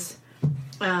 days.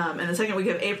 In the second week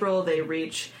of April, they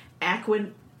reach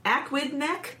Aquidneck.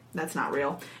 That's not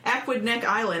real. Aquidneck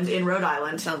Island in Rhode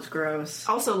Island. Sounds gross.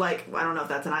 Also, like, I don't know if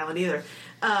that's an island either.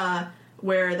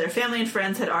 Where their family and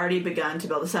friends had already begun to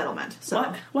build a settlement.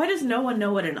 So, why does no one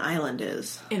know what an island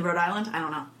is? In Rhode Island? I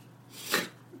don't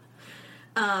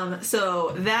know.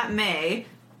 So that May,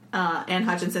 Anne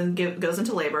Hutchinson goes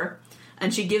into labor,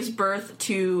 and she gives birth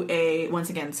to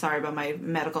once again, sorry about my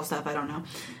medical stuff, I don't know,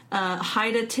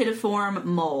 hydatidiform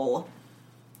mole,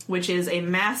 which is a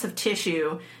mass of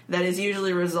tissue that is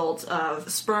usually a result of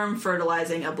sperm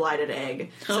fertilizing a blighted egg.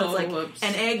 So it's like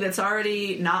an egg that's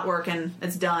already not working,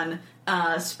 it's done.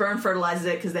 Sperm fertilizes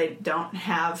it because they don't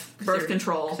have birth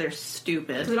control. They're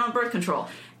stupid. They don't have birth control.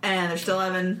 And they're still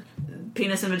having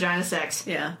penis and vagina sex.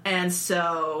 Yeah. And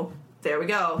so, there we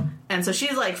go. And so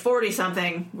she's like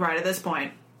 40-something right at this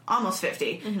point. Almost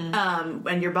 50.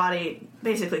 And your body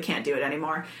basically can't do it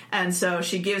anymore. And so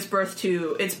she gives birth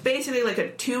to, it's basically like a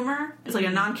tumor. It's like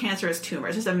a non-cancerous tumor.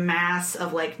 It's just a mass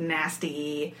of like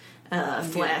nasty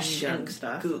flesh and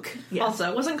stuff. Gook. Yes. Also,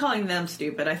 I wasn't calling them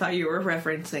stupid. I thought you were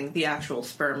referencing the actual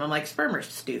sperm. I'm like, sperm are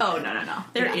stupid. Oh, no.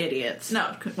 They're idiots.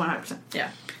 No, 100%.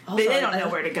 Yeah. Also, they don't know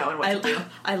where to go and what to do.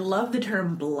 I love the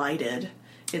term blighted.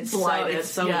 It's blighted.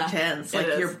 So intense. Like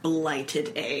your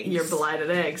blighted eggs. Your blighted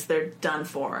eggs. They're done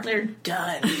for. They're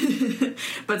done.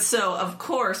 But so, of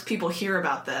course, people hear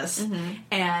about this,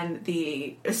 and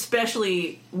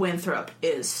especially Winthrop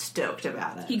is stoked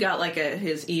about it. He got like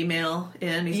his email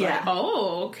in. He's like,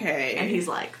 oh, okay. And he's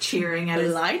like cheering at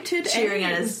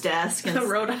his desk. And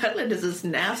Rhode Island is as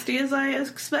nasty as I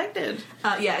expected.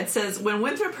 It says, when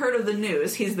Winthrop heard of the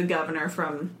news, he's the governor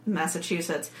from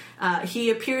Massachusetts, he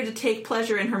appeared to take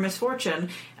pleasure in her misfortune.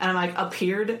 And I'm like,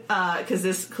 appeared? Because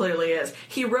this clearly is.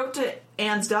 He wrote to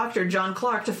Anne's doctor, John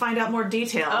Clark, to find out more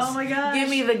details. Oh my gosh. Give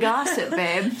me the gossip,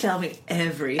 babe. Tell me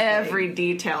everything. Every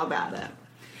detail about it.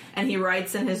 And he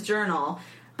writes in his journal,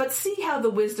 "But see how the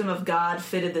wisdom of God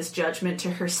fitted this judgment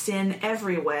to her sin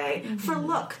every way. Mm-hmm. For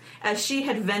look, as she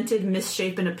had vented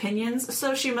misshapen opinions,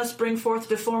 so she must bring forth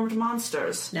deformed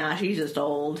monsters." Nah, she's just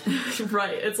old.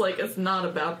 Right. It's like, it's not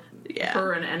about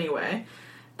her in any way.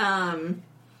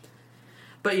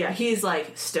 But yeah, he's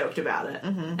like stoked about it.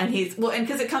 Mm-hmm. And he's, well, and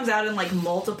because it comes out in like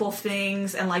multiple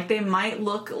things, and like they might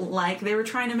look like they were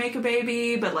trying to make a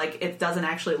baby, but like it doesn't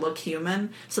actually look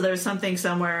human. So there's something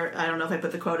somewhere, I don't know if I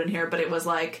put the quote in here, but it was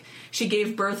like she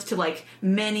gave birth to like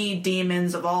many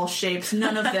demons of all shapes,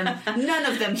 none of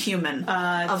them human,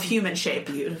 of human shape.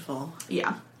 Beautiful.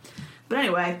 Yeah. But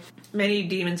anyway, Many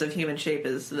Demons of Human Shape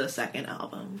is the second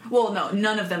album. Well, no,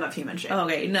 none of them of human shape. Oh,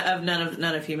 okay,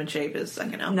 none of Human Shape is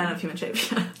second album. None of Human Shape.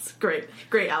 It's great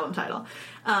album title.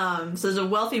 So there's a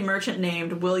wealthy merchant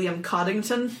named William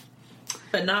Coddington,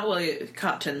 but not William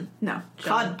Cotton. No,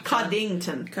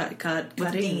 Coddington.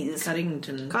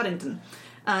 Coddington.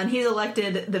 And he's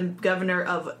elected the governor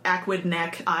of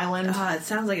Aquidneck Island. It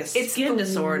sounds like a skin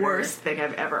disorder. It's the worst thing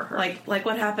I've ever heard. Like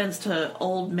what happens to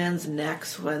old men's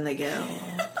necks when they get old.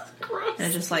 Gross. And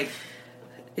it's just like,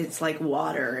 it's like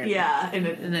water. And,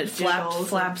 and it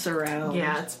flaps around.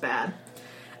 Yeah, it's bad.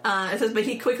 It says, but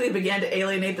he quickly began to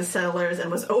alienate the settlers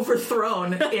and was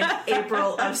overthrown in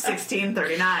April of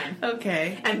 1639.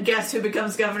 Okay. And guess who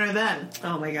becomes governor then?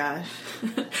 Oh my gosh.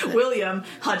 William,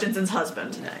 Hutchinson's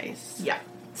husband. Nice. Yeah.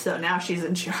 So now she's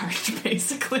in charge,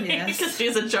 basically. Yes. Because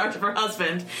she's in charge of her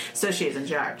husband, so she's in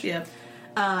charge. Yep.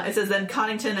 It says, then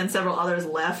Coddington and several others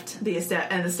left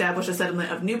and established a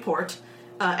settlement of Newport.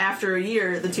 After a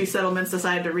year, the two settlements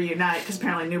decided to reunite because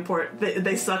apparently Newport,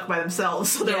 they suck by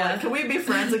themselves. So they're like, can we be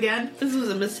friends again? This was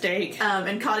a mistake.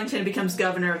 And Coddington becomes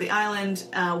governor of the island.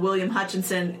 William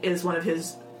Hutchinson is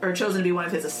chosen to be one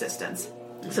of his assistants.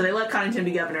 So they let Coddington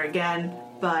be governor again,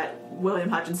 but William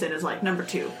Hutchinson is like number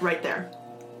 2, right there.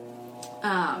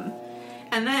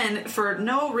 And then, for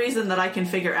no reason that I can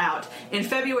figure out, in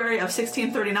February of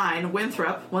 1639,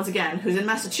 Winthrop, once again, who's in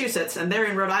Massachusetts, and they're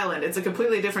in Rhode Island, it's a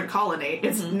completely different colony.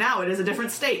 Now it is a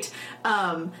different state.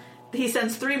 He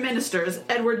sends 3 ministers,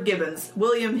 Edward Gibbons,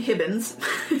 William Hibbins,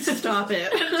 Stop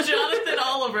it. Jonathan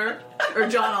Oliver, or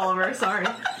John Oliver, sorry.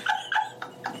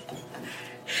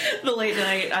 The late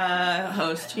night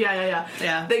host. Yeah.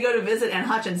 They go to visit Anne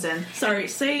Hutchinson. Sorry,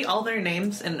 say all their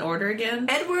names in order again.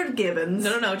 Edward Gibbons.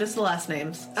 No, just the last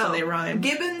names. So they rhyme.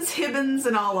 Gibbons, Hibbins,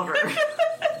 and Oliver.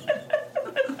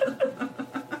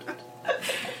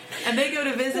 And they go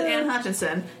to visit Anne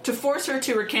Hutchinson to force her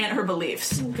to recant her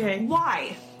beliefs. Okay.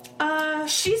 Why?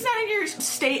 She's not in your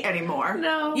state anymore.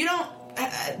 No. You don't...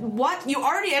 what? You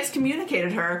already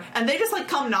excommunicated her, and they just like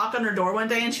come knock on her door one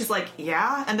day, and she's like,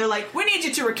 yeah? And they're like, we need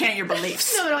you to recant your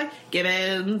beliefs. No, they're like,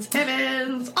 Gibbons,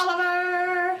 Hibbins,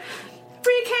 Oliver,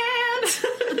 recant!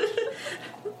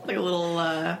 like a little,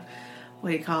 what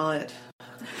do you call it?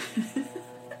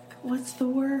 What's the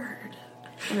word?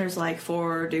 And there's like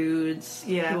 4 dudes.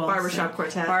 Yeah, barbershop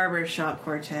quartet. Barbershop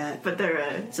quartet. But they're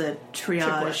it's a triage.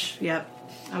 Triplet. Yep.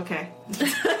 Okay.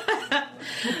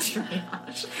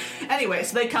 Triage. Anyway,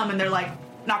 so they come and they're like,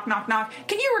 knock, knock, knock.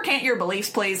 Can you recant your beliefs,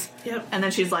 please? Yep. And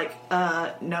then she's like,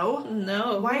 no.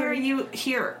 No. Why are you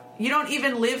here? You don't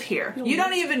even live here. You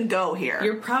don't even go here.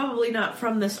 You're probably not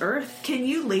from this earth. Can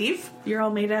you leave? You're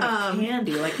all made out of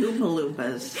candy, like Oompa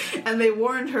Loompas. And they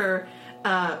warned her,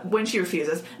 when she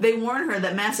refuses, they warn her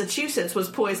that Massachusetts was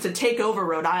poised to take over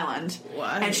Rhode Island.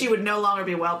 What? And she would no longer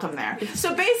be welcome there.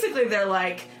 So basically they're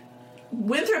like,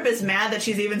 Winthrop is mad that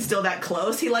she's even still that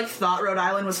close. He like thought Rhode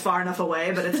Island was far enough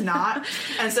away, but it's not.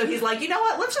 And so he's like, you know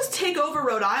what? Let's just take over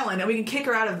Rhode Island and we can kick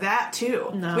her out of that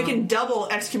too. No. We can double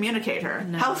excommunicate her.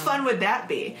 No. How fun would that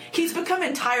be? He's become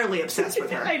entirely obsessed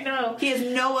with her. I know. He has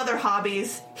no other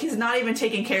hobbies. He's not even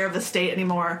taking care of the state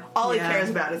anymore. All he cares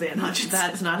about is Anne Hutchinson.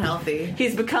 That's not healthy.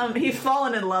 He's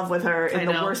fallen in love with her in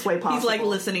the worst way possible. He's like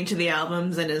listening to the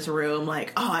albums in his room,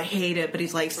 like, oh, I hate it, but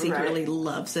he's like secretly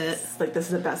loves it. It's like, this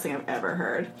is the best thing I've ever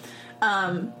heard.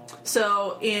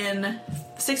 So in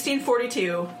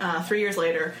 1642, 3 years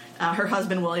later, her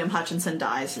husband William Hutchinson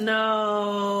dies.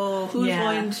 No, who's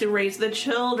going to raise the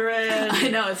children? I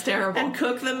know, it's terrible. And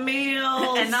cook the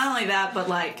meals. And not only that, but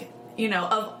like, you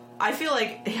know, I feel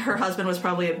like her husband was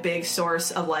probably a big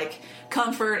source of, like,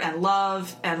 comfort and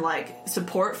love and, like,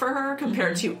 support for her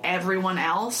compared to everyone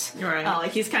else. Right.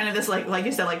 Like, he's kind of this, like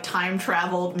you said, like,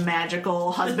 time-traveled,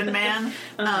 magical husbandman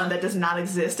that does not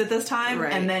exist at this time.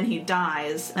 Right. And then he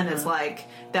dies, and it's like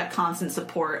that constant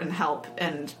support and help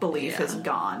and belief is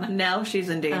gone. Now she's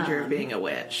in danger of being a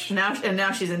witch.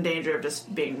 Now she's in danger of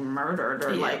just being murdered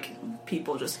or, like,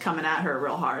 people just coming at her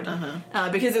real hard.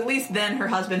 Because at least then her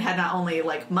husband had not only,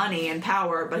 like, money and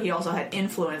power, but he also had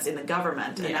influence in the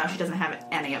government, and now she doesn't have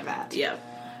any of that.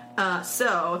 Yep.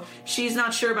 So she's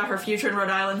not sure about her future in Rhode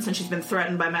Island since she's been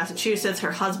threatened by Massachusetts.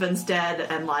 Her husband's dead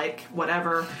and, like,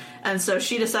 whatever. And so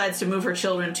she decides to move her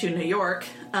children to New York,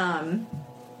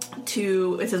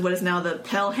 to, it says what is now the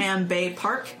Pelham Bay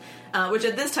Park, which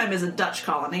at this time is a Dutch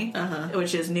colony,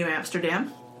 which is New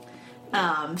Amsterdam.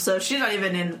 So she's not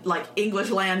even in, like,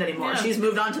 English land anymore. Yeah. She's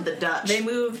moved on to the Dutch. They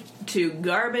moved to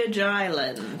Garbage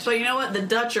Island. But you know what? The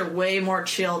Dutch are way more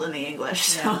chill than the English,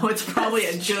 so it's probably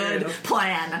a good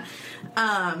plan.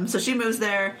 So she moves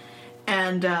there,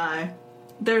 and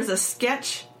there's a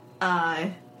sketch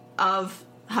of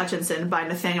Hutchinson by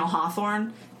Nathaniel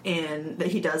Hawthorne that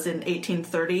he does in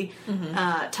 1830,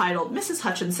 titled Mrs.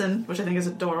 Hutchinson, which I think is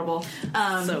adorable.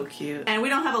 So cute. And we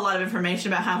don't have a lot of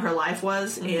information about how her life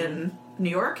was in New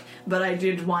York, but I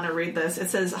did want to read this. It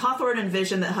says, Hawthorne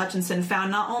envisioned that Hutchinson found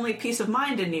not only peace of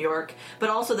mind in New York, but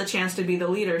also the chance to be the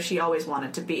leader she always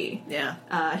wanted to be.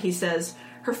 Yeah. He says,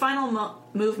 her final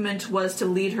movement was to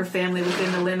lead her family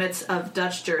within the limits of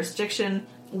Dutch jurisdiction,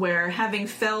 where, having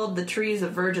felled the trees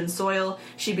of virgin soil,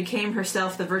 she became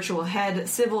herself the virtual head,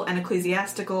 civil and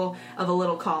ecclesiastical, of a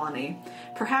little colony.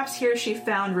 Perhaps here she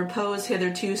found repose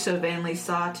hitherto so vainly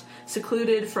sought,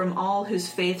 secluded from all whose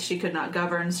faith she could not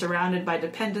govern, surrounded by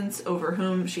dependents over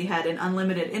whom she had an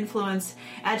unlimited influence,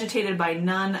 agitated by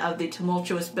none of the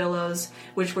tumultuous billows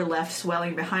which were left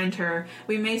swelling behind her.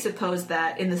 We may suppose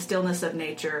that, in the stillness of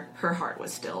nature, her heart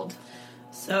was stilled.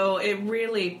 So it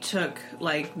really took,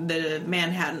 like, the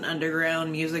Manhattan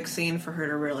Underground music scene for her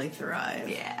to really thrive.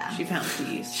 Yeah. She found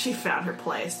peace. She found her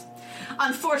place.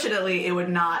 Unfortunately, it would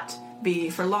not be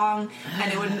for long,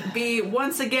 and it would be,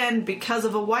 once again, because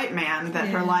of a white man that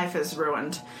her life is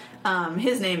ruined.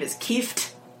 His name is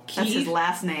Kieft. That's his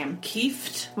last name.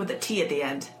 Kieft? With a T at the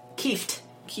end. Kieft.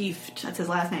 Kieft. That's his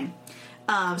last name.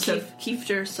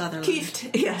 Kiefter Sutherland.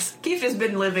 Kieft, yes. Kieft has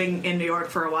been living in New York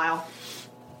for a while.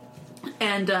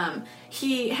 And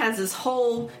he has this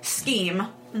whole scheme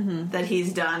that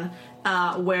he's done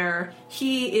where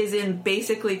he is in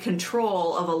basically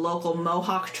control of a local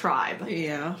Mohawk tribe.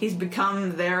 Yeah. He's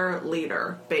become their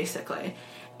leader, basically.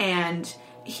 And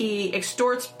he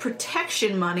extorts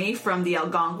protection money from the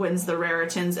Algonquins, the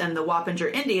Raritans, and the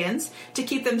Wappinger Indians to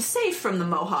keep them safe from the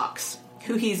Mohawks,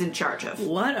 who he's in charge of.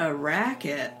 What a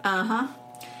racket.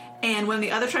 And when the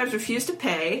other tribes refuse to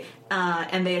pay,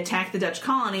 and they attack the Dutch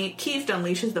colony, Kieft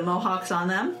unleashes the Mohawks on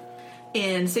them.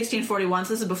 In 1641,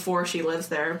 so this is before she lives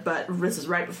there, but this is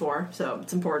right before, so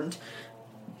it's important.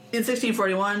 In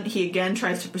 1641, he again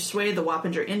tries to persuade the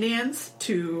Wappinger Indians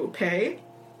to pay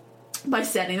by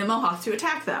sending the Mohawks to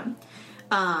attack them.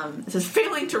 It says,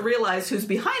 failing to realize who's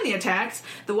behind the attacks,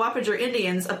 the Wappinger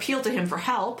Indians appeal to him for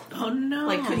help. Oh, no.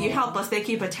 Like, could you help us? They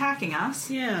keep attacking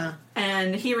us. Yeah.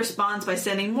 And he responds by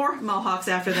sending more Mohawks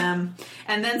after them,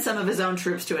 and then some of his own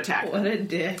troops to attack them. What a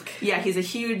dick. Yeah, he's a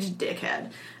huge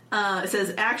dickhead. It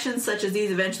says, actions such as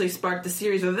these eventually sparked the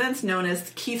series of events known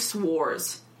as Kieft's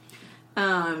Wars.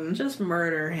 Just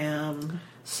murder him.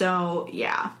 So,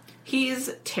 yeah.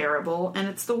 He's terrible, and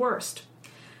it's the worst.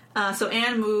 So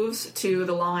Anne moves to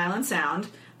the Long Island Sound,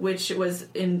 which was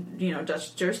in,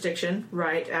 Dutch jurisdiction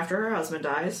right after her husband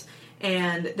dies.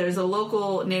 And there's a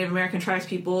local Native American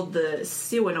tribespeople, the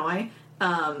Siwanoy,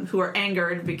 who are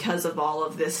angered because of all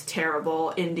of this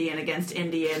terrible Indian against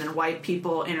Indian and white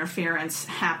people interference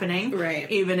happening. Right.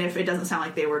 Even if it doesn't sound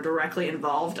like they were directly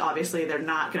involved. Obviously, they're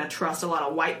not going to trust a lot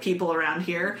of white people around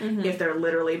here if they're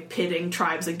literally pitting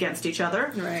tribes against each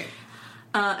other. Right.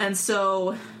 And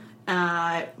so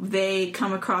they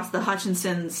come across the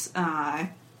Hutchinsons'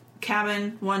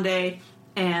 cabin one day,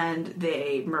 and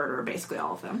they murder basically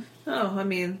all of them. Oh, I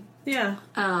mean, yeah.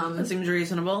 That seems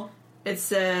reasonable. It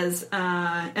says,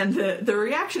 and the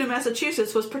reaction in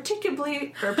Massachusetts was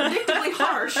predictably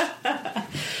harsh,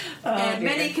 and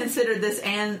many considered this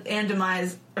Anne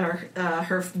demise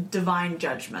her divine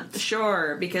judgment.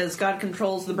 Sure, because God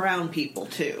controls the brown people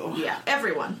too. Yeah,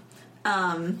 everyone.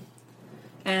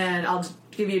 And I'll just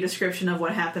give you a description of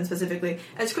what happened specifically.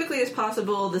 As quickly as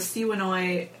possible, the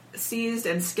Siwanoi seized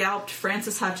and scalped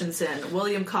Frances Hutchinson,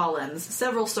 William Collins,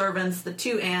 several servants, the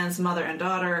two Annes, mother and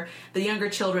daughter, the younger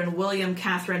children William,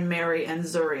 Catherine, Mary, and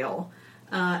Zuriel.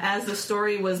 As the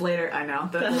story was later... I know.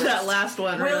 That last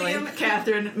one, William, really.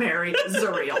 Catherine, Mary,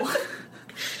 Zuriel.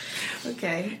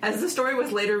 Okay. As the story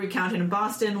was later recounted in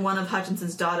Boston, one of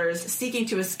Hutchinson's daughters, seeking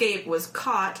to escape, was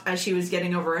caught as she was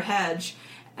getting over a hedge,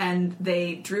 and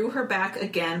they drew her back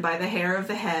again by the hair of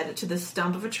the head to the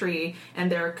stump of a tree,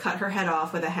 and there cut her head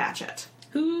off with a hatchet.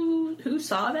 Who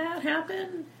saw that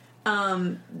happen? I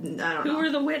don't know. Who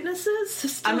were the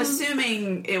witnesses? I'm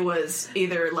assuming it was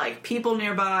either, like, people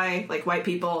nearby, like white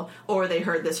people, or they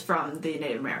heard this from the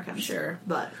Native Americans. Sure.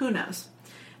 But who knows?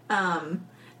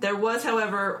 There was,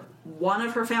 however, one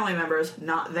of her family members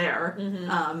not there.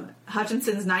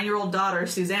 Hutchinson's 9-year-old daughter,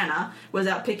 Susanna, was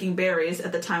out picking berries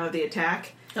at the time of the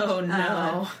attack. Oh,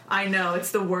 no. I know,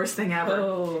 it's the worst thing ever.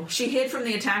 Oh. She hid from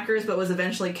the attackers but was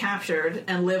eventually captured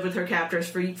and lived with her captors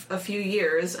for a few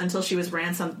years until she was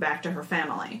ransomed back to her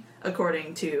family,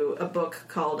 according to a book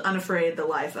called Unafraid, The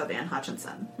Life of Anne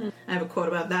Hutchinson. I have a quote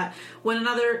about that. When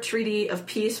another treaty of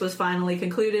peace was finally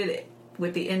concluded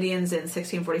with the Indians in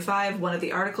 1645, one of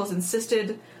the articles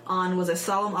insisted on was a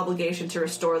solemn obligation to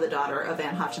restore the daughter of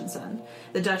Anne Hutchinson.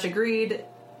 The Dutch agreed,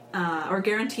 or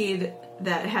guaranteed,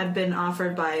 that had been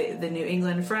offered by the New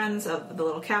England friends of the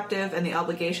little captive, and the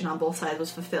obligation on both sides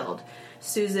was fulfilled.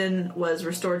 Susan was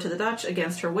restored to the Dutch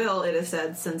against her will, it is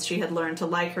said, since she had learned to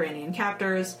like her Indian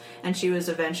captors, and she was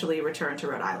eventually returned to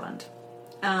Rhode Island.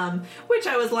 Which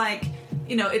I was like,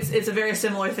 you know, it's a very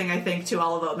similar thing, I think, to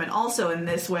Olive Oatman, also in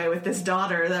this way with this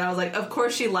daughter, that I was like, of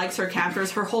course she likes her captors,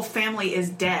 her whole family is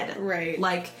dead. Right.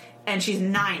 Like, and she's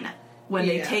 9 when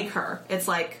they take her. It's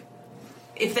like,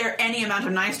 if they're any amount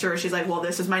of nice to her, she's like, well,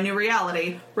 this is my new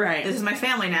reality. Right. This is my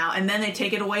family now. And then they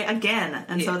take it away again.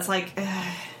 And so it's like,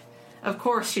 of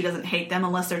course she doesn't hate them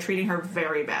unless they're treating her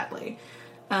very badly.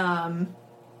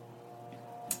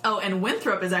 And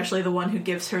Winthrop is actually the one who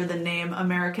gives her the name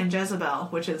American Jezebel,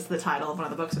 which is the title of one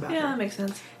of the books about her. Yeah, that makes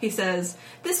sense. He says,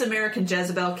 "This American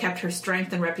Jezebel kept her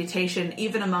strength and reputation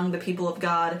even among the people of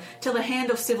God, till the hand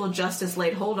of civil justice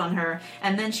laid hold on her,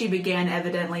 and then she began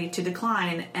evidently to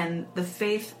decline, and the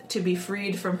faith to be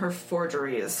freed from her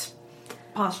forgeries."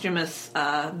 Posthumous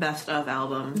best of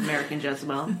album, American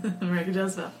Jezebel. American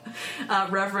Jezebel.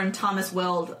 Reverend Thomas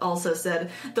Weld also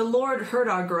said, "The Lord heard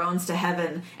our groans to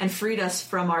heaven and freed us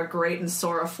from our great and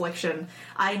sore affliction.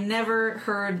 I never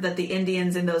heard that the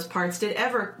Indians in those parts did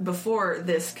ever before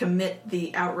this commit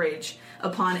the outrage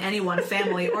upon any one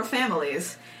family or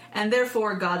families, and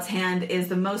therefore God's hand is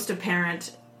the most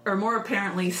apparent, or more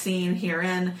apparently seen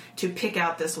herein, to pick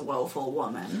out this woeful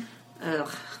woman."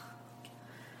 Ugh.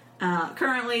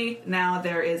 Currently, now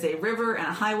there is a river and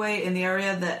a highway in the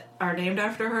area that are named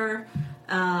after her.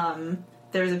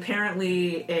 There's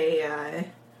apparently there's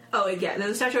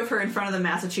a statue of her in front of the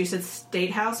Massachusetts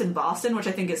State House in Boston, which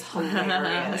I think is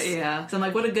hilarious. Yeah. So I'm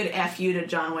like, what a good F you to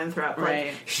John Winthrop. Right.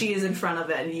 Like, she is in front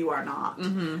of it and you are not.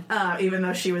 Even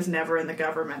though she was never in the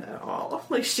government at all.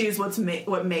 Like, she's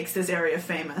what makes this area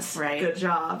famous. Right. Good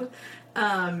job.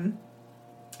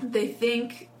 They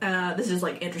think, this is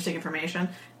like interesting information,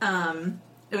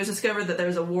 it was discovered that there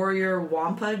was a warrior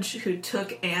Wampage who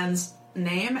took Anne's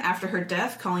name after her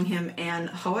death, calling him Anne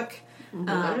Howick,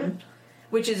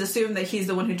 which is assumed that he's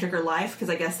the one who took her life, because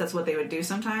I guess that's what they would do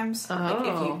sometimes. Oh. Like,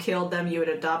 if you killed them, you would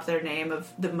adopt their name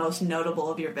of the most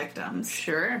notable of your victims.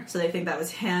 Sure. So they think that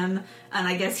was him, and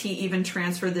I guess he even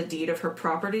transferred the deed of her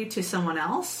property to someone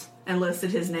else and listed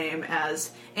his name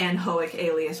as Anne Howick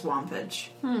alias Wampage.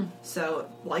 So,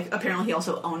 like, apparently he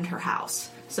also owned her house.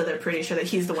 So they're pretty sure that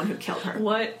he's the one who killed her.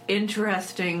 What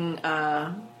interesting,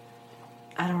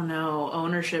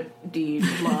 ownership deed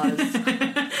laws.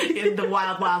 In the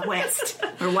wild, wild west.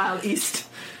 Or wild east.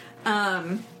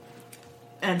 And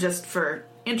just for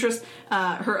interest,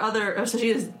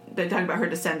 they're talking about her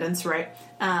descendants, right?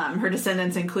 Her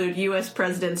descendants include U.S.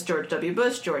 Presidents George W.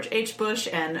 Bush, George H. Bush,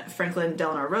 and Franklin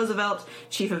Delano Roosevelt,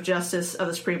 Chief of Justice of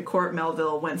the Supreme Court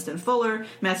Melville Winston Fuller,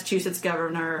 Massachusetts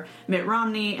Governor Mitt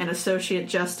Romney, and Associate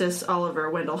Justice Oliver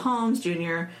Wendell Holmes,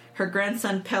 Jr. Her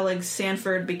grandson Peleg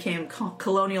Sanford became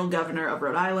colonial governor of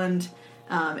Rhode Island,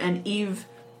 and Eve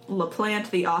LaPlante,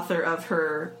 the author of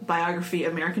her biography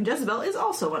American Jezebel, is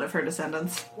also one of her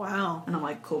descendants. Wow. And I'm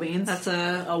like, cool beans. That's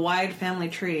a wide family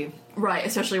tree. Right,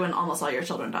 especially when almost all your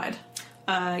children died.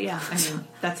 Yeah, I mean,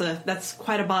 that's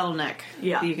quite a bottleneck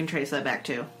that you can trace that back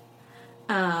to.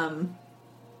 And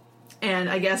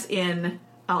I guess in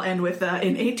I'll end with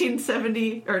in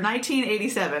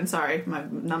 1987. Sorry, my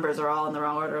numbers are all in the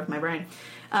wrong order with my brain.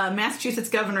 Massachusetts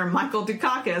Governor Michael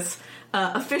Dukakis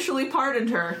officially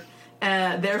pardoned her,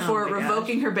 therefore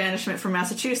revoking her banishment from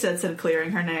Massachusetts and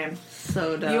clearing her name.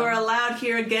 So dumb. You are allowed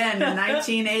here again in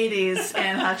 1980s,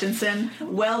 Anne Hutchinson.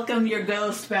 Welcome your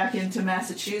ghost back into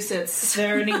Massachusetts. Is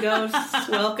there any ghosts?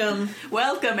 Welcome.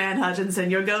 Welcome, Anne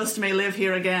Hutchinson. Your ghost may live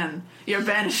here again. Your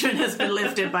banishment has been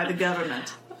lifted by the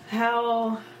government.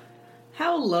 How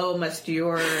low must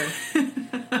your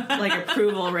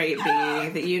approval rate be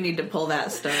that you need to pull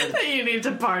that stunt? You need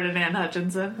to pardon Anne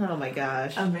Hutchinson. Oh my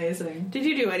gosh. Amazing. Did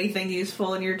you do anything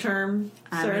useful in your term,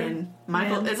 sir? I mean,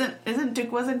 Michael, wasn't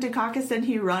Dukakis, didn't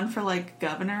he run for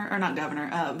governor, or not governor,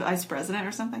 vice president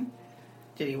or something?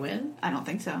 Did he win? I don't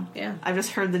think so. Yeah. I've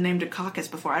just heard the name Dukakis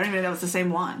before. I don't even know that was the same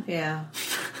one. Yeah.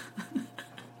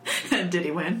 Did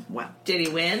he win? Well. Did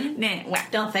he win? Nah. Well.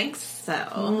 Don't think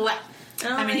so. Well.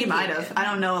 I mean, he might have. I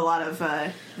don't know a lot of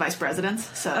vice presidents,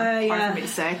 so hard for me to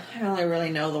say. I only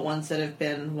really know the ones that have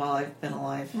been while I've been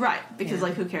alive. Right, because,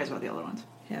 who cares about the other ones?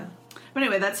 Yeah. But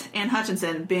anyway, that's Anne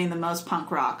Hutchinson being the most punk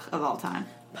rock of all time.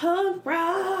 Punk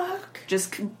rock!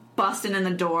 Just busting in the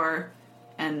door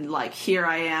and, here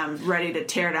I am, ready to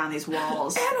tear down these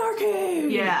walls.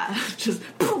 Anarchy! Yeah. Just,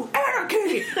 boom,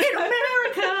 anarchy in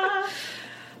America!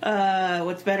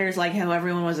 What's better is how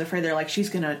everyone was afraid they're she's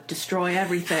gonna destroy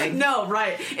everything. No,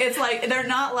 right. It's they're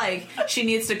not she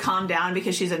needs to calm down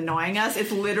because she's annoying us.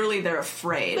 It's literally they're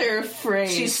afraid. They're afraid.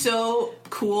 She's so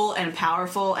cool and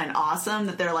powerful and awesome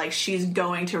that they're she's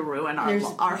going to ruin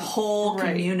our whole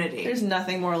community. There's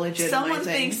nothing more legitimizing. Someone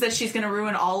thinks that she's going to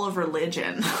ruin all of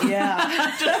religion.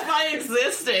 Yeah. Just by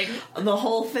existing. The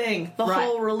whole thing. The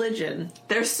whole religion.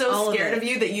 They're so scared of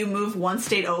you that you move one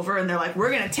state over and they're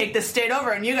we're going to take this state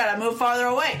over and you got to move farther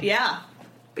away. Yeah.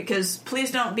 Because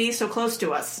please don't be so close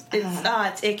to us.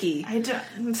 It's icky. I'm scared.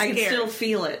 I can still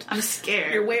feel it. I'm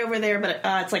scared. You're way over there, but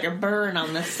it's like a burn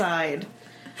on this side.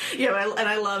 Yeah, and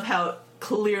I love how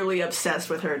clearly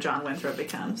obsessed with her John Winthrop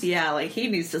becomes. Yeah, he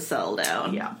needs to settle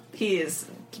down. Yeah. He is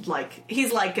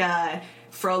he's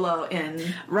Frollo in...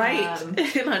 Right.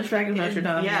 In Hunchback of Notre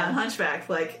Dame. Yeah, Hunchback.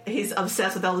 He's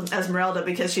obsessed with Esmeralda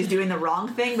because she's doing the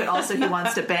wrong thing, but also he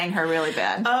wants to bang her really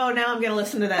bad. Oh, now I'm going to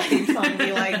listen to that theme song and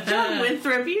be John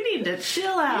Winthrop, you need to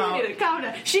chill out. You need to calm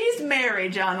down. She's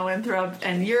married, John Winthrop,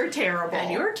 and you're terrible.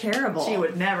 And you're terrible. She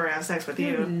would never have sex with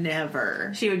you.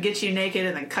 Never. She would get you naked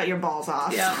and then cut your balls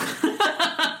off. Yeah.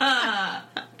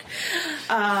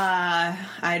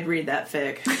 I'd read that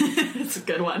fic. It's a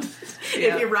good one.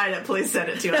 Yep. If you write it, please send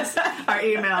it to us. Our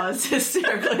email is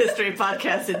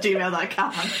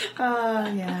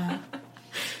hystericalhistorypodcast@gmail.com. Yeah.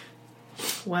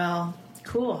 Well,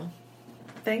 cool.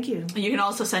 Thank you. You can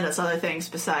also send us other things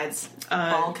besides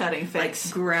ball cutting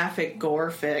fics. Graphic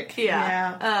gore fic.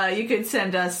 Yeah. You could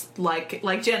send us like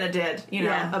Jenna did,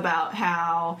 about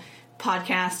how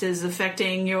podcast is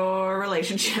affecting your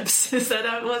relationships. Is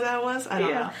that what that was? I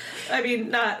don't know. I mean,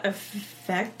 not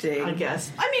affecting. I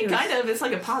guess. I mean, kind of. It's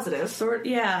a positive.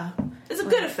 Yeah. It's a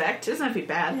good effect. It doesn't have to be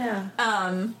bad. Yeah.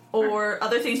 Or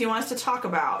other things you want us to talk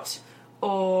about.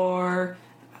 Or,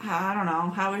 I don't know,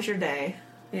 how was your day?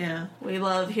 Yeah. We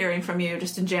love hearing from you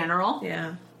just in general.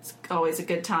 Yeah. It's always a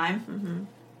good time.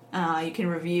 Mm-hmm. You can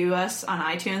review us on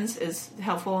iTunes. It's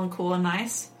helpful and cool and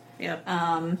nice. Yep.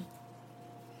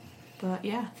 But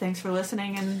yeah, thanks for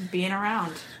listening and being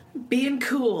around. Being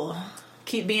cool.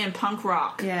 Keep being punk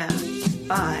rock. Yeah.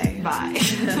 Bye. Bye.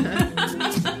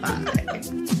 Bye.